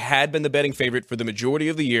Joel Embiid had been the betting favorite for the majority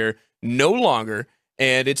of the year, no longer.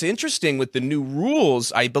 And it's interesting with the new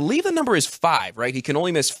rules. I believe the number is 5, right? He can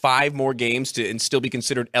only miss 5 more games and still be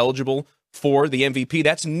considered eligible for the MVP.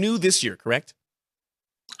 That's new this year, correct?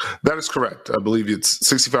 That is correct. I believe it's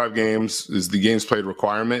 65 games is the games played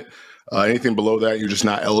requirement. Anything below that, you're just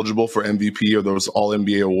not eligible for MVP or those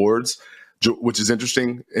all-NBA awards, which is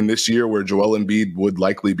interesting in this year where Joel Embiid would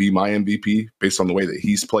likely be my MVP based on the way that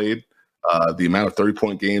he's played, the amount of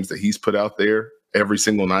 30-point games that he's put out there every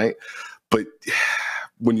single night. But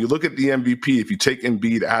when you look at the MVP, if you take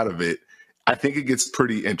Embiid out of it, I think it gets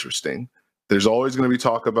pretty interesting. There's always going to be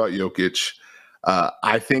talk about Jokic.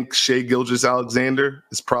 I think Shai Gilgeous-Alexander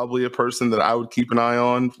is probably a person that I would keep an eye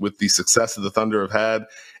on with the success that the Thunder have had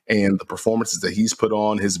and the performances that he's put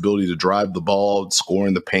on, his ability to drive the ball, score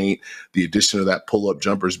in the paint. The addition of that pull-up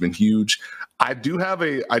jumper has been huge. I do have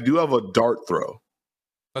a dart throw.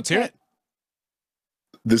 Let's hear it.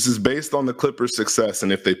 This is based on the Clippers' success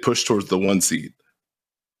and if they push towards the 1 seed.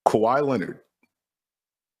 Kawhi Leonard.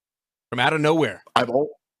 From out of nowhere.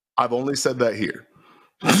 I've only said that here.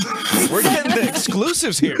 We're getting the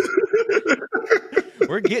exclusives here.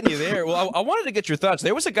 We're getting you there. Well, I wanted to get your thoughts.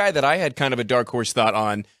 There was a guy that I had kind of a dark horse thought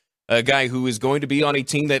on, a guy who is going to be on a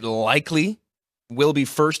team that likely will be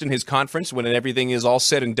first in his conference when everything is all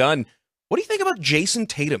said and done. What do you think about Jason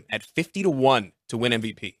Tatum at 50-1 to win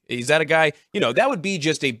MVP? Is that a guy, that would be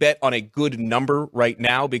just a bet on a good number right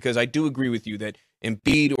now, because I do agree with you that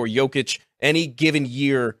Embiid or Jokic, any given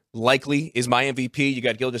year, likely is my MVP. You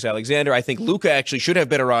got Gilgeous-Alexander. I think Luka actually should have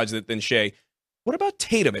better odds than Shai. What about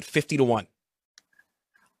Tatum at 50-1?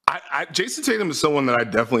 Jason Tatum is someone that I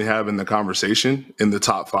definitely have in the conversation in the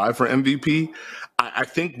top 5 for MVP. I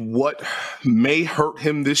think what may hurt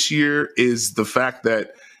him this year is the fact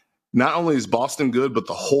that not only is Boston good, but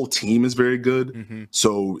the whole team is very good. Mm-hmm.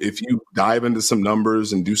 So if you dive into some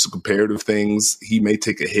numbers and do some comparative things, he may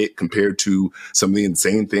take a hit compared to some of the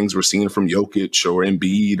insane things we're seeing from Jokic or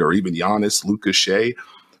Embiid or even Giannis, Luka, Shai.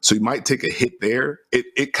 So he might take a hit there.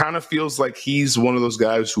 It kind of feels like he's one of those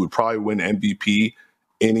guys who would probably win MVP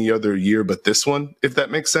any other year but this one, if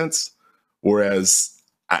that makes sense. Whereas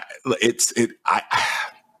I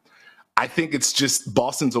think it's just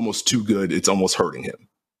Boston's almost too good. It's almost hurting him.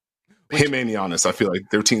 Him and Giannis, I feel like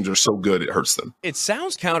their teams are so good it hurts them. It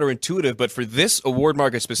sounds counterintuitive, but for this award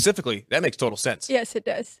market specifically, that makes total sense. Yes, it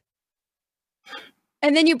does.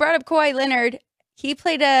 And then you brought up Kawhi Leonard. He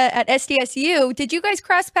played at SDSU. Did you guys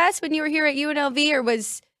cross paths when you were here at UNLV, or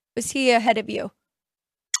was he ahead of you?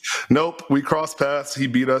 Nope, we crossed paths. He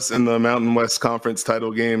beat us in the Mountain West Conference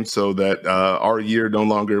title game, so that our year no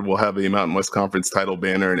longer will have a Mountain West Conference title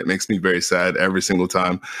banner, and it makes me very sad every single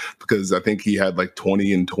time because I think he had like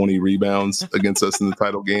 20 and 20 rebounds against us in the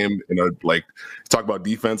title game. Talk about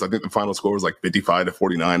defense. I think the final score was like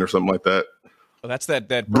 55-49 or something like that. Well, that's that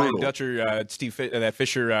Brian Dutcher, that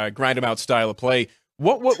Fisher grind him out style of play.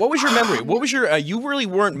 What was your memory? What was your you really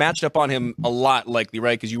weren't matched up on him a lot, likely,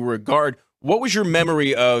 right? Because you were a guard. What was your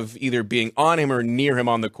memory of either being on him or near him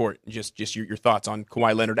on the court? Just your thoughts on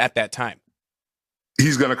Kawhi Leonard at that time.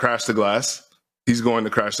 He's going to crash the glass. He's going to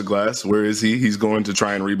crash the glass. Where is he? He's going to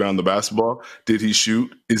try and rebound the basketball. Did he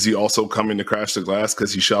shoot? Is he also coming to crash the glass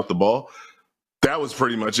because he shot the ball? That was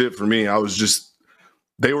pretty much it for me.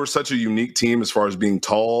 They were such a unique team as far as being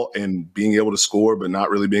tall and being able to score, but not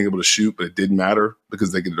really being able to shoot. But it didn't matter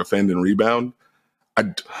because they could defend and rebound.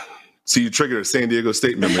 I see you triggered a San Diego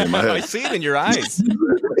State memory in my head. I see it in your eyes.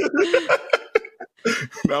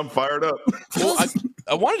 Now I'm fired up. Well,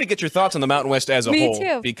 I wanted to get your thoughts on the Mountain West as a Me whole,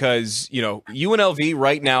 too. because, UNLV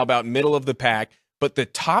right now about middle of the pack, but the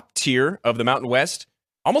top tier of the Mountain West,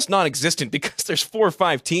 almost non-existent because there's 4 or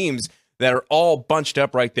 5 teams that are all bunched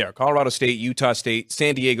up right there. Colorado State, Utah State,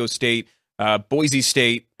 San Diego State, Boise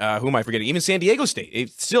State, who am I forgetting? Even San Diego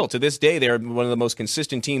State. Still, to this day, they're one of the most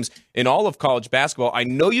consistent teams in all of college basketball. I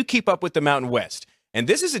know you keep up with the Mountain West, and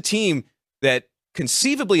this is a team that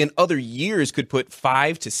conceivably in other years could put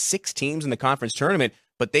 5 to 6 teams in the conference tournament,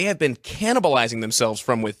 but they have been cannibalizing themselves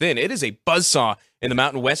from within. It is a buzzsaw in the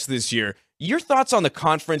Mountain West this year. Your thoughts on the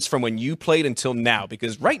conference from when you played until now?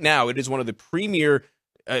 Because right now it is one of the premier,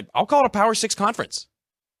 I'll call it a Power 6 conference.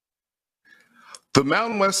 The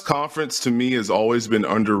Mountain West Conference, to me, has always been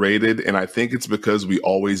underrated, and I think it's because we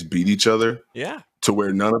always beat each other. Yeah. To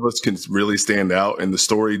where none of us can really stand out, and the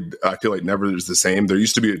story, I feel like, never is the same. There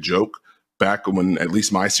used to be a joke back when, at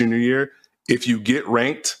least my senior year, if you get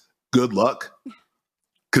ranked, good luck,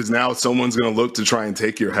 because now someone's going to look to try and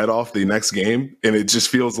take your head off the next game, and it just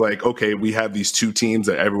feels like, okay, we have these 2 teams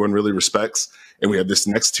that everyone really respects, and we have this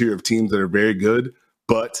next tier of teams that are very good,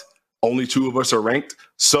 but only 2 of us are ranked.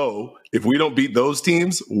 So if we don't beat those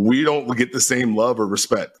teams, we don't get the same love or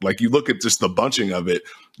respect. Like, you look at just the bunching of it,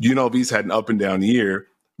 UNLV's had an up and down year,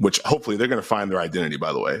 which hopefully they're going to find their identity,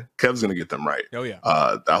 by the way. Kev's going to get them right. Oh, yeah.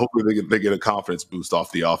 Hopefully they get a confidence boost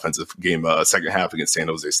off the offensive game, second half against San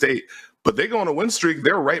Jose State. But they go on a win streak.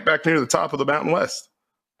 They're right back near the top of the Mountain West.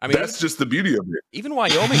 I mean, that's just the beauty of it. Even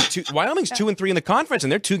Wyoming's 2-3 in the conference,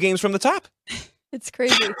 and they're 2 games from the top. It's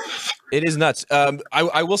crazy. It is nuts.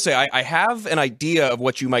 I will say I have an idea of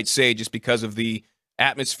what you might say just because of the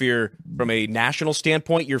atmosphere from a national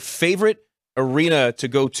standpoint. Your favorite arena to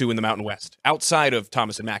go to in the Mountain West, outside of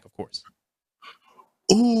Thomas and Mack, of course.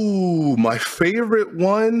 Ooh, my favorite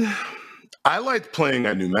one. I liked playing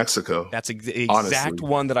at New Mexico. That's the exact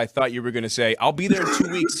one that I thought you were going to say. I'll be there in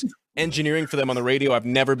 2 weeks engineering for them on the radio. I've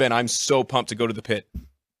never been. I'm so pumped to go to the Pit.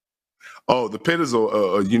 Oh, the Pit is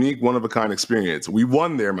a unique, one-of-a-kind experience. We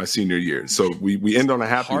won there my senior year, so we end on a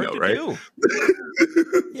happy note, right?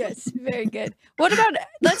 Yes, very good. Let's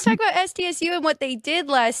talk about SDSU and what they did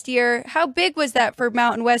last year. How big was that for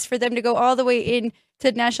Mountain West for them to go all the way into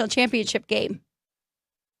the national championship game?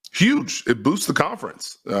 Huge. It boosts the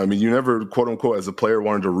conference. I mean, you never, quote unquote, as a player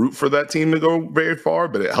wanted to root for that team to go very far,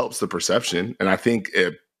 but it helps the perception. And I think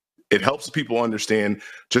it helps people understand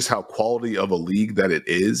just how quality of a league that it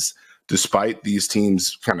is, despite these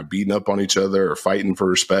teams kind of beating up on each other or fighting for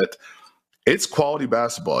respect. It's quality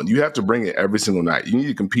basketball, and you have to bring it every single night. You need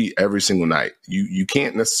to compete every single night. You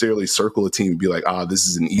can't necessarily circle a team and be like, this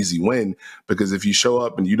is an easy win, because if you show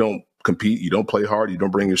up and you don't compete, you don't play hard, you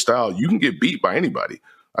don't bring your style, you can get beat by anybody.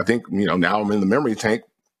 I think, now I'm in the memory tank.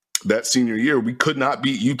 That senior year, we could not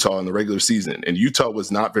beat Utah in the regular season, and Utah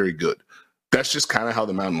was not very good. That's just kind of how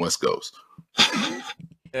the Mountain West goes.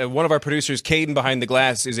 One of our producers, Caden behind the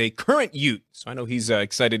glass, is a current Ute, so I know he's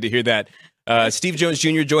excited to hear that. Steve Jones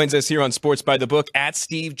Jr. joins us here on Sports by the Book at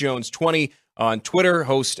Steve Jones 20 on Twitter,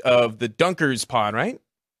 host of the Dunkers Pod, right?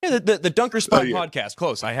 Yeah, the Dunkers Pod podcast.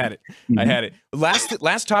 Close. I had it. I had it.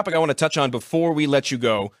 Last topic I want to touch on before we let you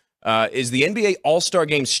go is the NBA All-Star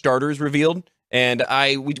Game starters revealed. And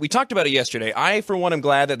we talked about it yesterday. I, for one, am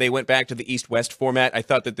glad that they went back to the East-West format. I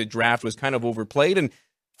thought that the draft was kind of overplayed. And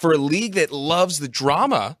for a league that loves the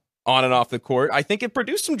drama on and off the court, I think it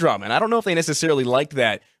produced some drama. And I don't know if they necessarily liked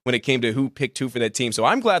that when it came to who picked who for that team. So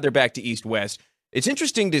I'm glad they're back to East-West. It's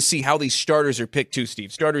interesting to see how these starters are picked too,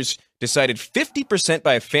 Steve. Starters decided 50%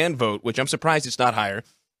 by a fan vote, which I'm surprised it's not higher.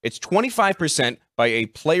 It's 25% by a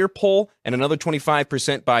player poll and another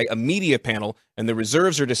 25% by a media panel. And the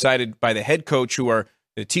reserves are decided by the head coach, who are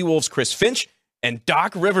the T-Wolves' Chris Finch, and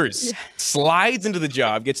Doc Rivers slides into the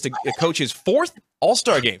job, gets to coach his 4th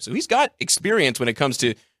All-Star game. So he's got experience when it comes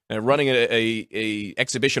to running a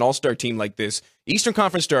exhibition All-Star team like this. Eastern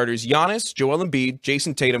Conference starters: Giannis, Joel Embiid,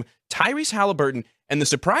 Jason Tatum, Tyrese Halliburton, and the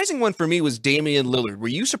surprising one for me was Damian Lillard. Were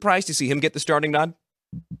you surprised to see him get the starting nod?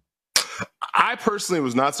 I personally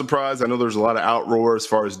was not surprised. I know there's a lot of outroar as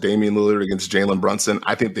far as Damian Lillard against Jalen Brunson.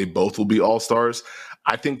 I think they both will be all-stars.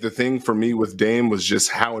 I think the thing for me with Dame was just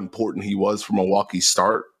how important he was for Milwaukee's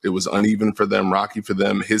start. It was uneven for them, rocky for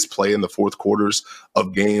them. His play in the fourth quarters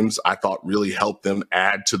of games, I thought really helped them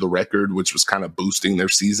add to the record, which was kind of boosting their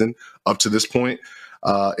season up to this point.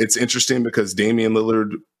 It's interesting because Damian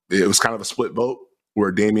Lillard, it was kind of a split vote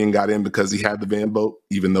where Damian got in because he had the van vote,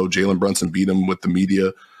 even though Jalen Brunson beat him with the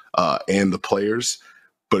media and the players.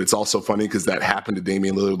 But it's also funny because that happened to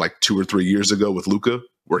Damian Lillard like 2 or 3 years ago with Luka,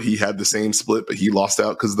 where he had the same split, but he lost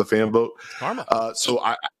out because of the fan vote. So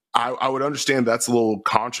I would understand that's a little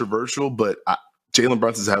controversial, but Jalen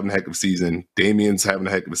Brunson's having a heck of a season. Damian's having a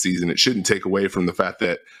heck of a season. It shouldn't take away from the fact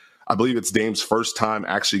that I believe it's Dame's first time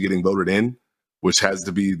actually getting voted in, which has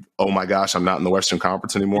to be, oh my gosh, I'm not in the Western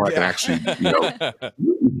Conference anymore. I can actually,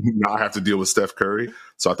 not have to deal with Steph Curry.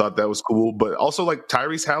 So I thought that was cool. But also like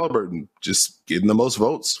Tyrese Halliburton just getting the most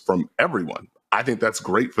votes from everyone. I think that's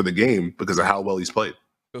great for the game because of how well he's played.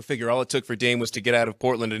 Go figure. All it took for Dame was to get out of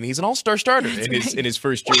Portland, and he's an all-star starter in his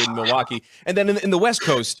first year in Milwaukee. And then in the West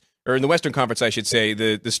Coast, or in the Western Conference, I should say,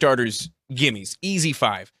 the starters, gimmies, easy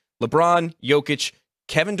 5. LeBron, Jokic,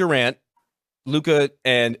 Kevin Durant, Luka,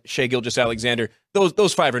 and Shai Gilgeous-Alexander.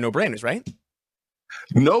 Those 5 are no-brainers, right?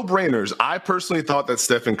 No-brainers. I personally thought that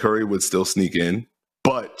Stephen Curry would still sneak in,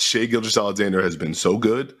 but Shai Gilgeous-Alexander has been so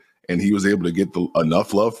good, and he was able to get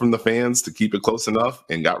enough love from the fans to keep it close enough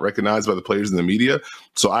and got recognized by the players in the media.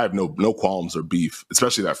 So I have no qualms or beef,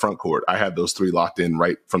 especially that front court. I had those 3 locked in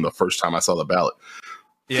right from the first time I saw the ballot.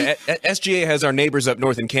 Yeah, SGA has our neighbors up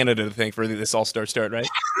north in Canada to thank for this all-star start, right?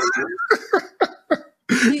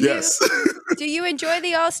 Yes. Do you enjoy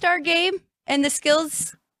the all-star game and the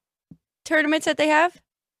skills tournaments that they have?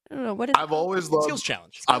 I don't know. What is I've always loved Skills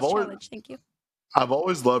Challenge. Thank you. I've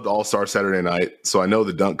always loved All-Star Saturday Night, so I know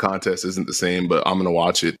the dunk contest isn't the same, but I'm going to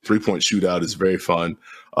watch it. 3-point shootout is very fun.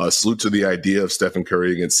 Salute to the idea of Stephen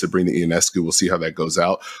Curry against Sabrina Ionescu. We'll see how that goes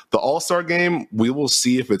out. The All-Star game, we will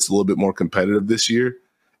see if it's a little bit more competitive this year.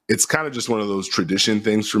 It's kind of just one of those tradition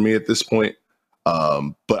things for me at this point.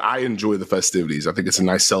 But I enjoy the festivities. I think it's a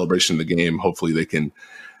nice celebration of the game. Hopefully they can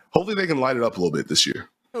light it up a little bit this year.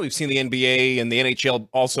 Well, we've seen the NBA and the NHL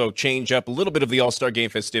also change up a little bit of the All-Star Game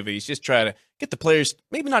festivities. Just try to get the players,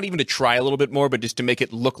 maybe not even to try a little bit more, but just to make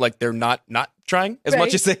it look like they're not trying as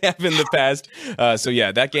much as they have in the past. So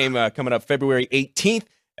yeah, that game coming up February 18th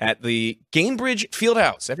at the Gainbridge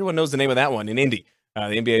Fieldhouse. Everyone knows the name of that one in Indy. The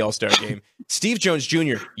NBA All-Star Game. Steve Jones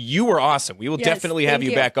Jr., you were awesome. We will definitely have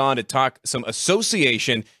you back on to talk some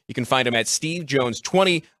association. You can find him at Steve Jones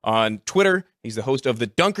 20 on Twitter. He's the host of the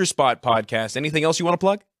Dunker Spot podcast. Anything else you want to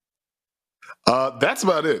plug? That's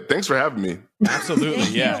about it. Thanks for having me.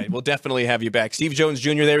 Absolutely, yeah. We'll definitely have you back. Steve Jones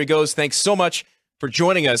Jr., there he goes. Thanks so much for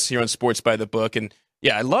joining us here on Sports by the Book. And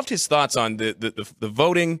yeah, I loved his thoughts on the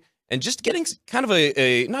voting and just getting kind of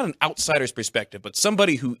a not an outsider's perspective, but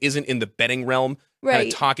somebody who isn't in the betting realm, kind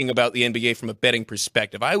of talking about the NBA from a betting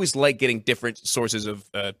perspective. I always like getting different sources of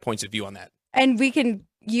points of view on that. And we can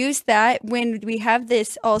use that when we have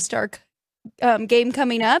this All-Star game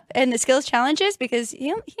coming up and the skills challenges, because he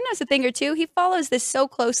knows a thing or two. He follows this so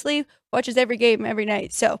closely, watches every game every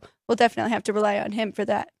night. So we'll definitely have to rely on him for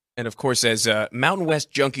that. And of course, as Mountain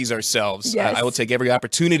West junkies ourselves, I will take every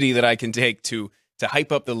opportunity that I can take to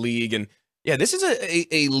hype up the league. And yeah, this is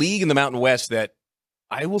a league in the Mountain West that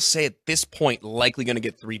I will say at this point likely going to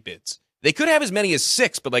get 3 bids. They could have as many as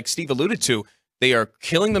 6, but like Steve alluded to, they are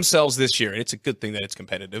killing themselves this year. And it's a good thing that it's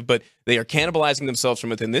competitive, but they are cannibalizing themselves from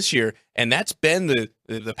within this year. And that's been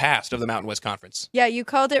the past of the Mountain West Conference. Yeah, you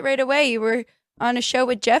called it right away. You were on a show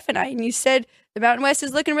with Jeff and I, and you said the Mountain West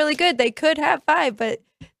is looking really good. They could have 5, but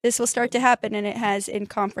this will start to happen, and it has in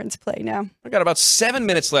conference play now. I got about 7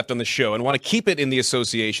 minutes left on the show and want to keep it in the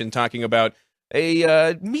association, talking about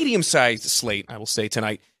a medium-sized slate, I will say,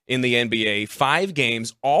 tonight in the NBA. 5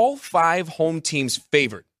 games, all 5 home teams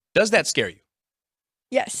favored. Does that scare you?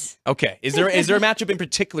 Yes. Okay. Is there a matchup in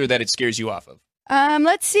particular that it scares you off of?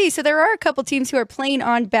 Let's see. So there are a couple teams who are playing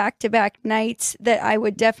on back-to-back nights that I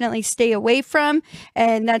would definitely stay away from,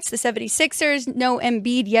 and that's the 76ers. No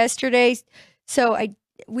Embiid yesterday. So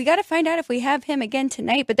we got to find out if we have him again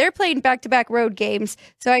tonight, but they're playing back-to-back road games,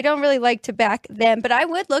 so I don't really like to back them, but I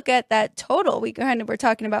would look at that total we were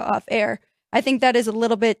talking about off air. I think that is a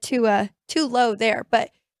little bit too low there,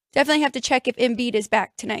 but definitely have to check if Embiid is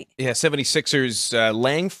back tonight. Yeah, 76ers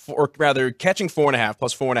catching 4.5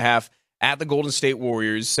 plus 4.5 at the Golden State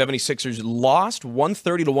Warriors. 76ers lost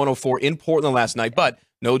 130-104 in Portland last night, but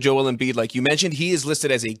no Joel Embiid. Like you mentioned, he is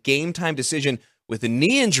listed as a game-time decision with a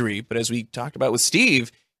knee injury, but as we talked about with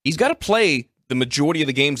Steve, he's got to play the majority of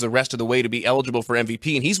the games the rest of the way to be eligible for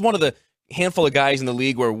MVP, and he's one of the handful of guys in the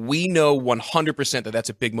league where we know 100% that that's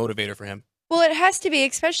a big motivator for him. Well, it has to be,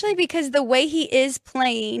 especially because the way he is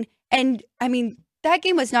playing. And I mean, that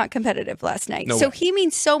game was not competitive last night. No so way. he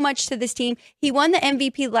means so much to this team. He won the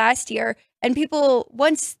MVP last year. And people,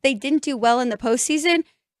 once they didn't do well in the postseason,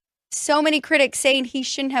 so many critics saying he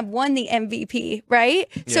shouldn't have won the MVP, right?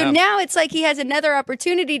 Yeah. So now it's like he has another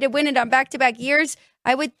opportunity to win it on back-to-back years.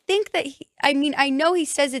 I would think that I know he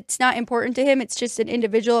says it's not important to him. It's just an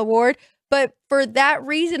individual award. But for that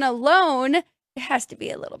reason alone, it has to be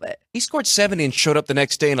a little bit. He scored 70 and showed up the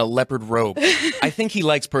next day in a leopard robe. I think he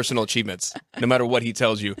likes personal achievements, no matter what he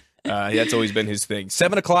tells you. That's always been his thing.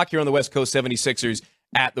 7 o'clock here on the West Coast, 76ers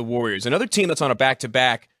at the Warriors. Another team that's on a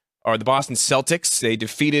back-to-back are the Boston Celtics. They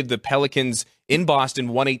defeated the Pelicans in Boston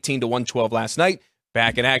 118-112 last night.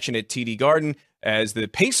 Back in action at TD Garden as the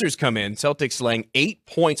Pacers come in. Celtics laying 8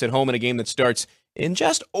 points at home in a game that starts in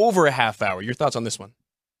just over a half hour. Your thoughts on this one?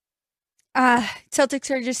 Celtics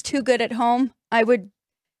are just too good at home. I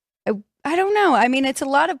don't know. I mean, it's a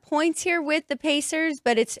lot of points here with the Pacers,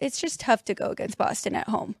 but it's just tough to go against Boston at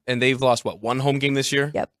home. And they've lost, one home game this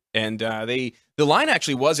year? Yep. And the line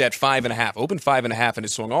actually was at 5.5, opened 5.5, and it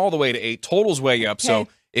swung all the way to 8. Total's way up. Okay. So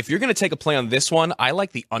if you're going to take a play on this one, I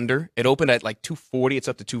like the under. It opened at like 240. It's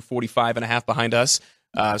up to 245.5 behind us.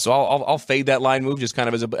 So I'll fade that line move just kind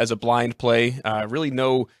of as a blind play. Really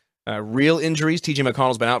no real injuries. TJ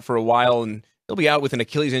McConnell's been out for a while, and he'll be out with an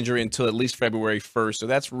Achilles injury until at least February 1st. So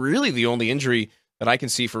that's really the only injury that I can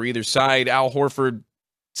see for either side. Al Horford,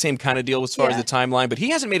 same kind of deal as far as the timeline, but he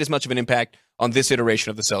hasn't made as much of an impact on this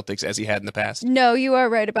iteration of the Celtics as he had in the past. No, you are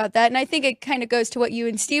right about that. And I think it kind of goes to what you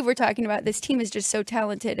and Steve were talking about. This team is just so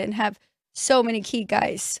talented and have so many key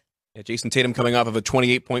guys. Yeah, Jason Tatum coming off of a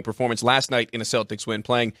 28-point performance last night in a Celtics win,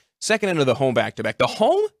 playing second into the home back-to-back. The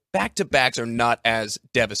home back-to-backs are not as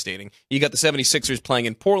devastating. You got the 76ers playing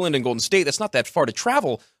in Portland and Golden State. That's not that far to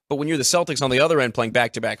travel. But when you're the Celtics on the other end playing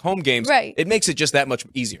back-to-back home games, It makes it just that much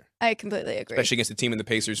easier. I completely agree. Especially against the team in the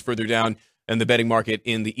Pacers further down in the betting market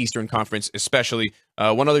in the Eastern Conference especially.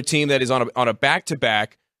 One other team that is on a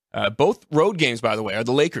back-to-back, both road games, by the way, are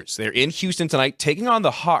the Lakers. They're in Houston tonight taking on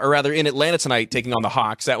the Hawks, or rather in Atlanta tonight taking on the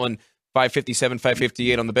Hawks. That one, 557,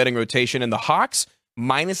 558 on the betting rotation. And the Hawks,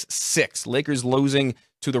 -6. Lakers losing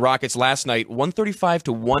to the Rockets last night,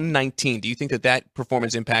 135-119. Do you think that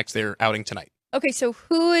performance impacts their outing tonight? Okay, so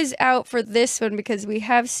who is out for this one? Because we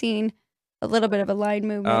have seen a little bit of a line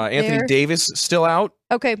movement Anthony there. Davis still out.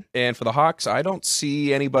 Okay. And for the Hawks, I don't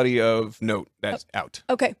see anybody of note that's out.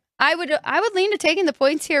 Okay. I would lean to taking the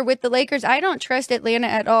points here with the Lakers. I don't trust Atlanta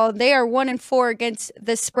at all. They are 1-4 against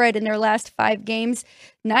the spread in their last 5 games.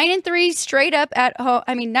 9-3 straight up at home.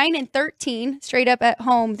 9-13 straight up at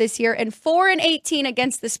home this year, and 4-18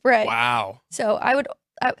 against the spread. Wow. So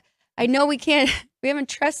I know we haven't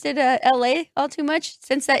trusted LA all too much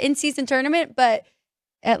since that in-season tournament, but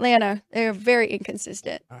Atlanta, they're very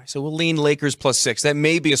inconsistent. All right, so we'll lean Lakers +6. That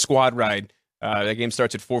may be a squad ride. That game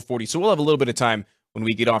starts at 4:40, so we'll have a little bit of time when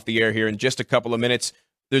we get off the air here in just a couple of minutes.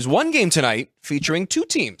 There's one game tonight featuring 2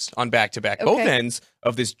 teams on back-to-back, both ends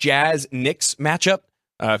of this Jazz-Knicks matchup,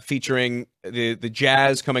 featuring the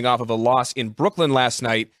Jazz coming off of a loss in Brooklyn last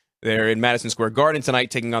night. They're in Madison Square Garden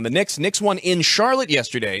tonight taking on the Knicks. Knicks won in Charlotte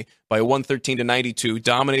yesterday by a 113-92,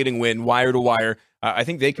 dominating win, wire to wire. I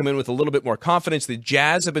think they come in with a little bit more confidence. The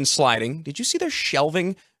Jazz have been sliding. Did you see they're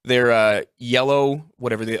shelving their yellow,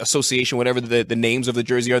 whatever the association, whatever the names of the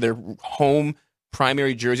jersey are, their home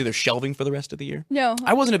primary jersey, they're shelving for the rest of the year? No.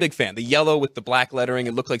 I wasn't a big fan. The yellow with the black lettering,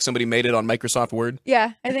 it looked like somebody made it on Microsoft Word.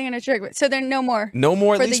 Yeah, I think I'm going to check. So then no more. No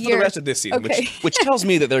more, for at least the for year. the rest of this season, Okay. which tells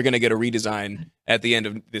me that they're going to get a redesign at the end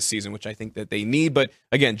of this season, which I think that they need. But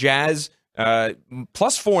again, Jazz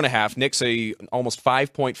 +4.5. Knicks almost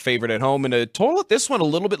 5-point favorite at home, and a total at this one a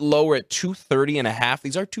little bit lower at 230.5.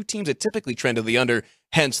 These are 2 teams that typically trend to the under,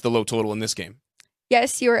 hence the low total in this game.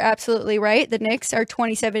 Yes, you are absolutely right. The Knicks are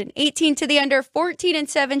 27-18 to the under,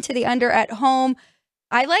 14-7 to the under at home.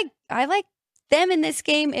 I like them in this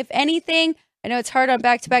game. If anything, I know it's hard on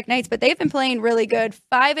back-to-back nights, but they've been playing really good.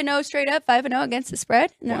 5-0 straight up, 5-0 against the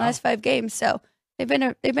spread in their last 5 games. So they've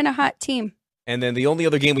been a hot team. And then the only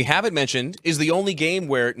other game we haven't mentioned is the only game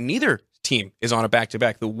where neither team is on a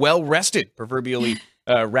back-to-back. The well-rested, proverbially,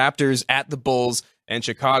 Raptors at the Bulls. And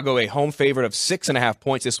Chicago, a home favorite of 6.5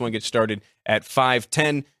 points. This one gets started at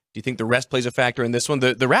 5:10. Do you think the rest plays a factor in this one?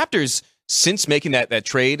 The Raptors, since making that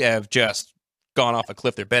trade, have just gone off a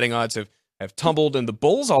cliff. Their betting odds have tumbled, and the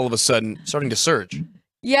Bulls all of a sudden starting to surge.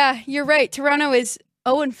 Yeah, you're right. Toronto is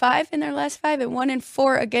 0-5 in their last 5 and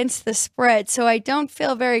 1-4 against the spread. So I don't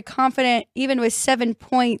feel very confident, even with 7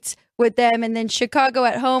 points with them. And then Chicago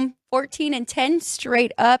at home, 14-10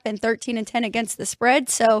 straight up and 13-10 against the spread.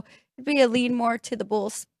 So it'd be a lean more to the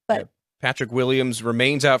Bulls. But Patrick Williams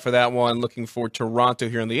remains out for that one. Looking for Toronto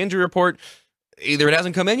here on the injury report. Either it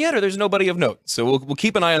hasn't come in yet or there's nobody of note. So we'll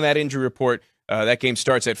keep an eye on that injury report. That game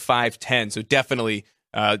starts at 5:10, so definitely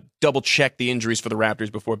double check the injuries for the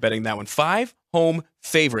Raptors before betting that one. 5 home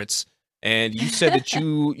favorites. And you said that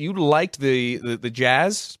you liked the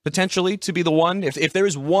Jazz potentially to be the one. If there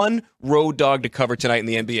is one road dog to cover tonight in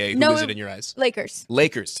the NBA, who is it in your eyes? Lakers.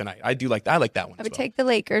 Lakers tonight. I like that one. I would take the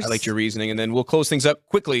Lakers. I liked your reasoning. And then we'll close things up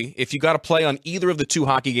quickly. If you got to play on either of the 2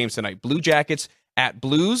 hockey games tonight, Blue Jackets at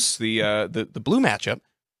Blues, the Blue matchup,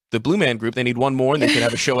 the Blue Man Group, they need one more and they could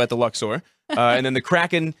have a show at the Luxor. And then the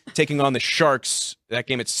Kraken taking on the Sharks, that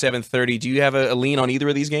game at 7:30. Do you have a lean on either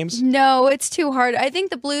of these games? No, it's too hard. I think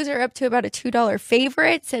the Blues are up to about a $2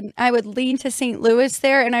 favorites, and I would lean to St. Louis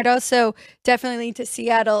there, and I'd also definitely lean to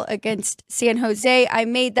Seattle against San Jose. I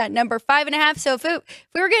made that number 5.5, so if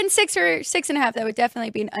we were getting 6 or 6.5, that would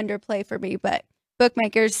definitely be an underplay for me, but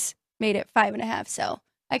bookmakers made it 5.5, so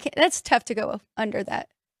that's tough to go under that.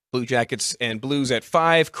 Blue Jackets and Blues at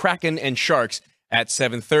 5, Kraken and Sharks at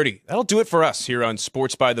 7:30. That'll do it for us here on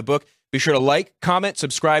Sports by the Book. Be sure to like, comment,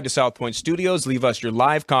 subscribe to South Point Studios. Leave us your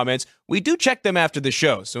live comments. We do check them after the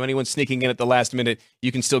show, so anyone sneaking in at the last minute,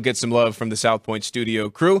 you can still get some love from the South Point Studio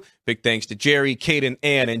crew. Big thanks to Jerry, Caden,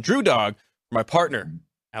 Ann, and Drew Dog. For my partner,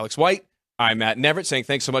 Alex White, I'm Matt Neverett, saying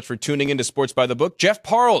thanks so much for tuning in to Sports by the Book. Jeff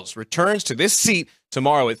Parles returns to this seat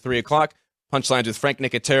tomorrow at 3 o'clock. Punchlines with Frank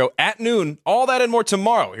Nicotero at noon. All that and more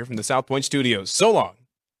tomorrow here from the South Point Studios. So long.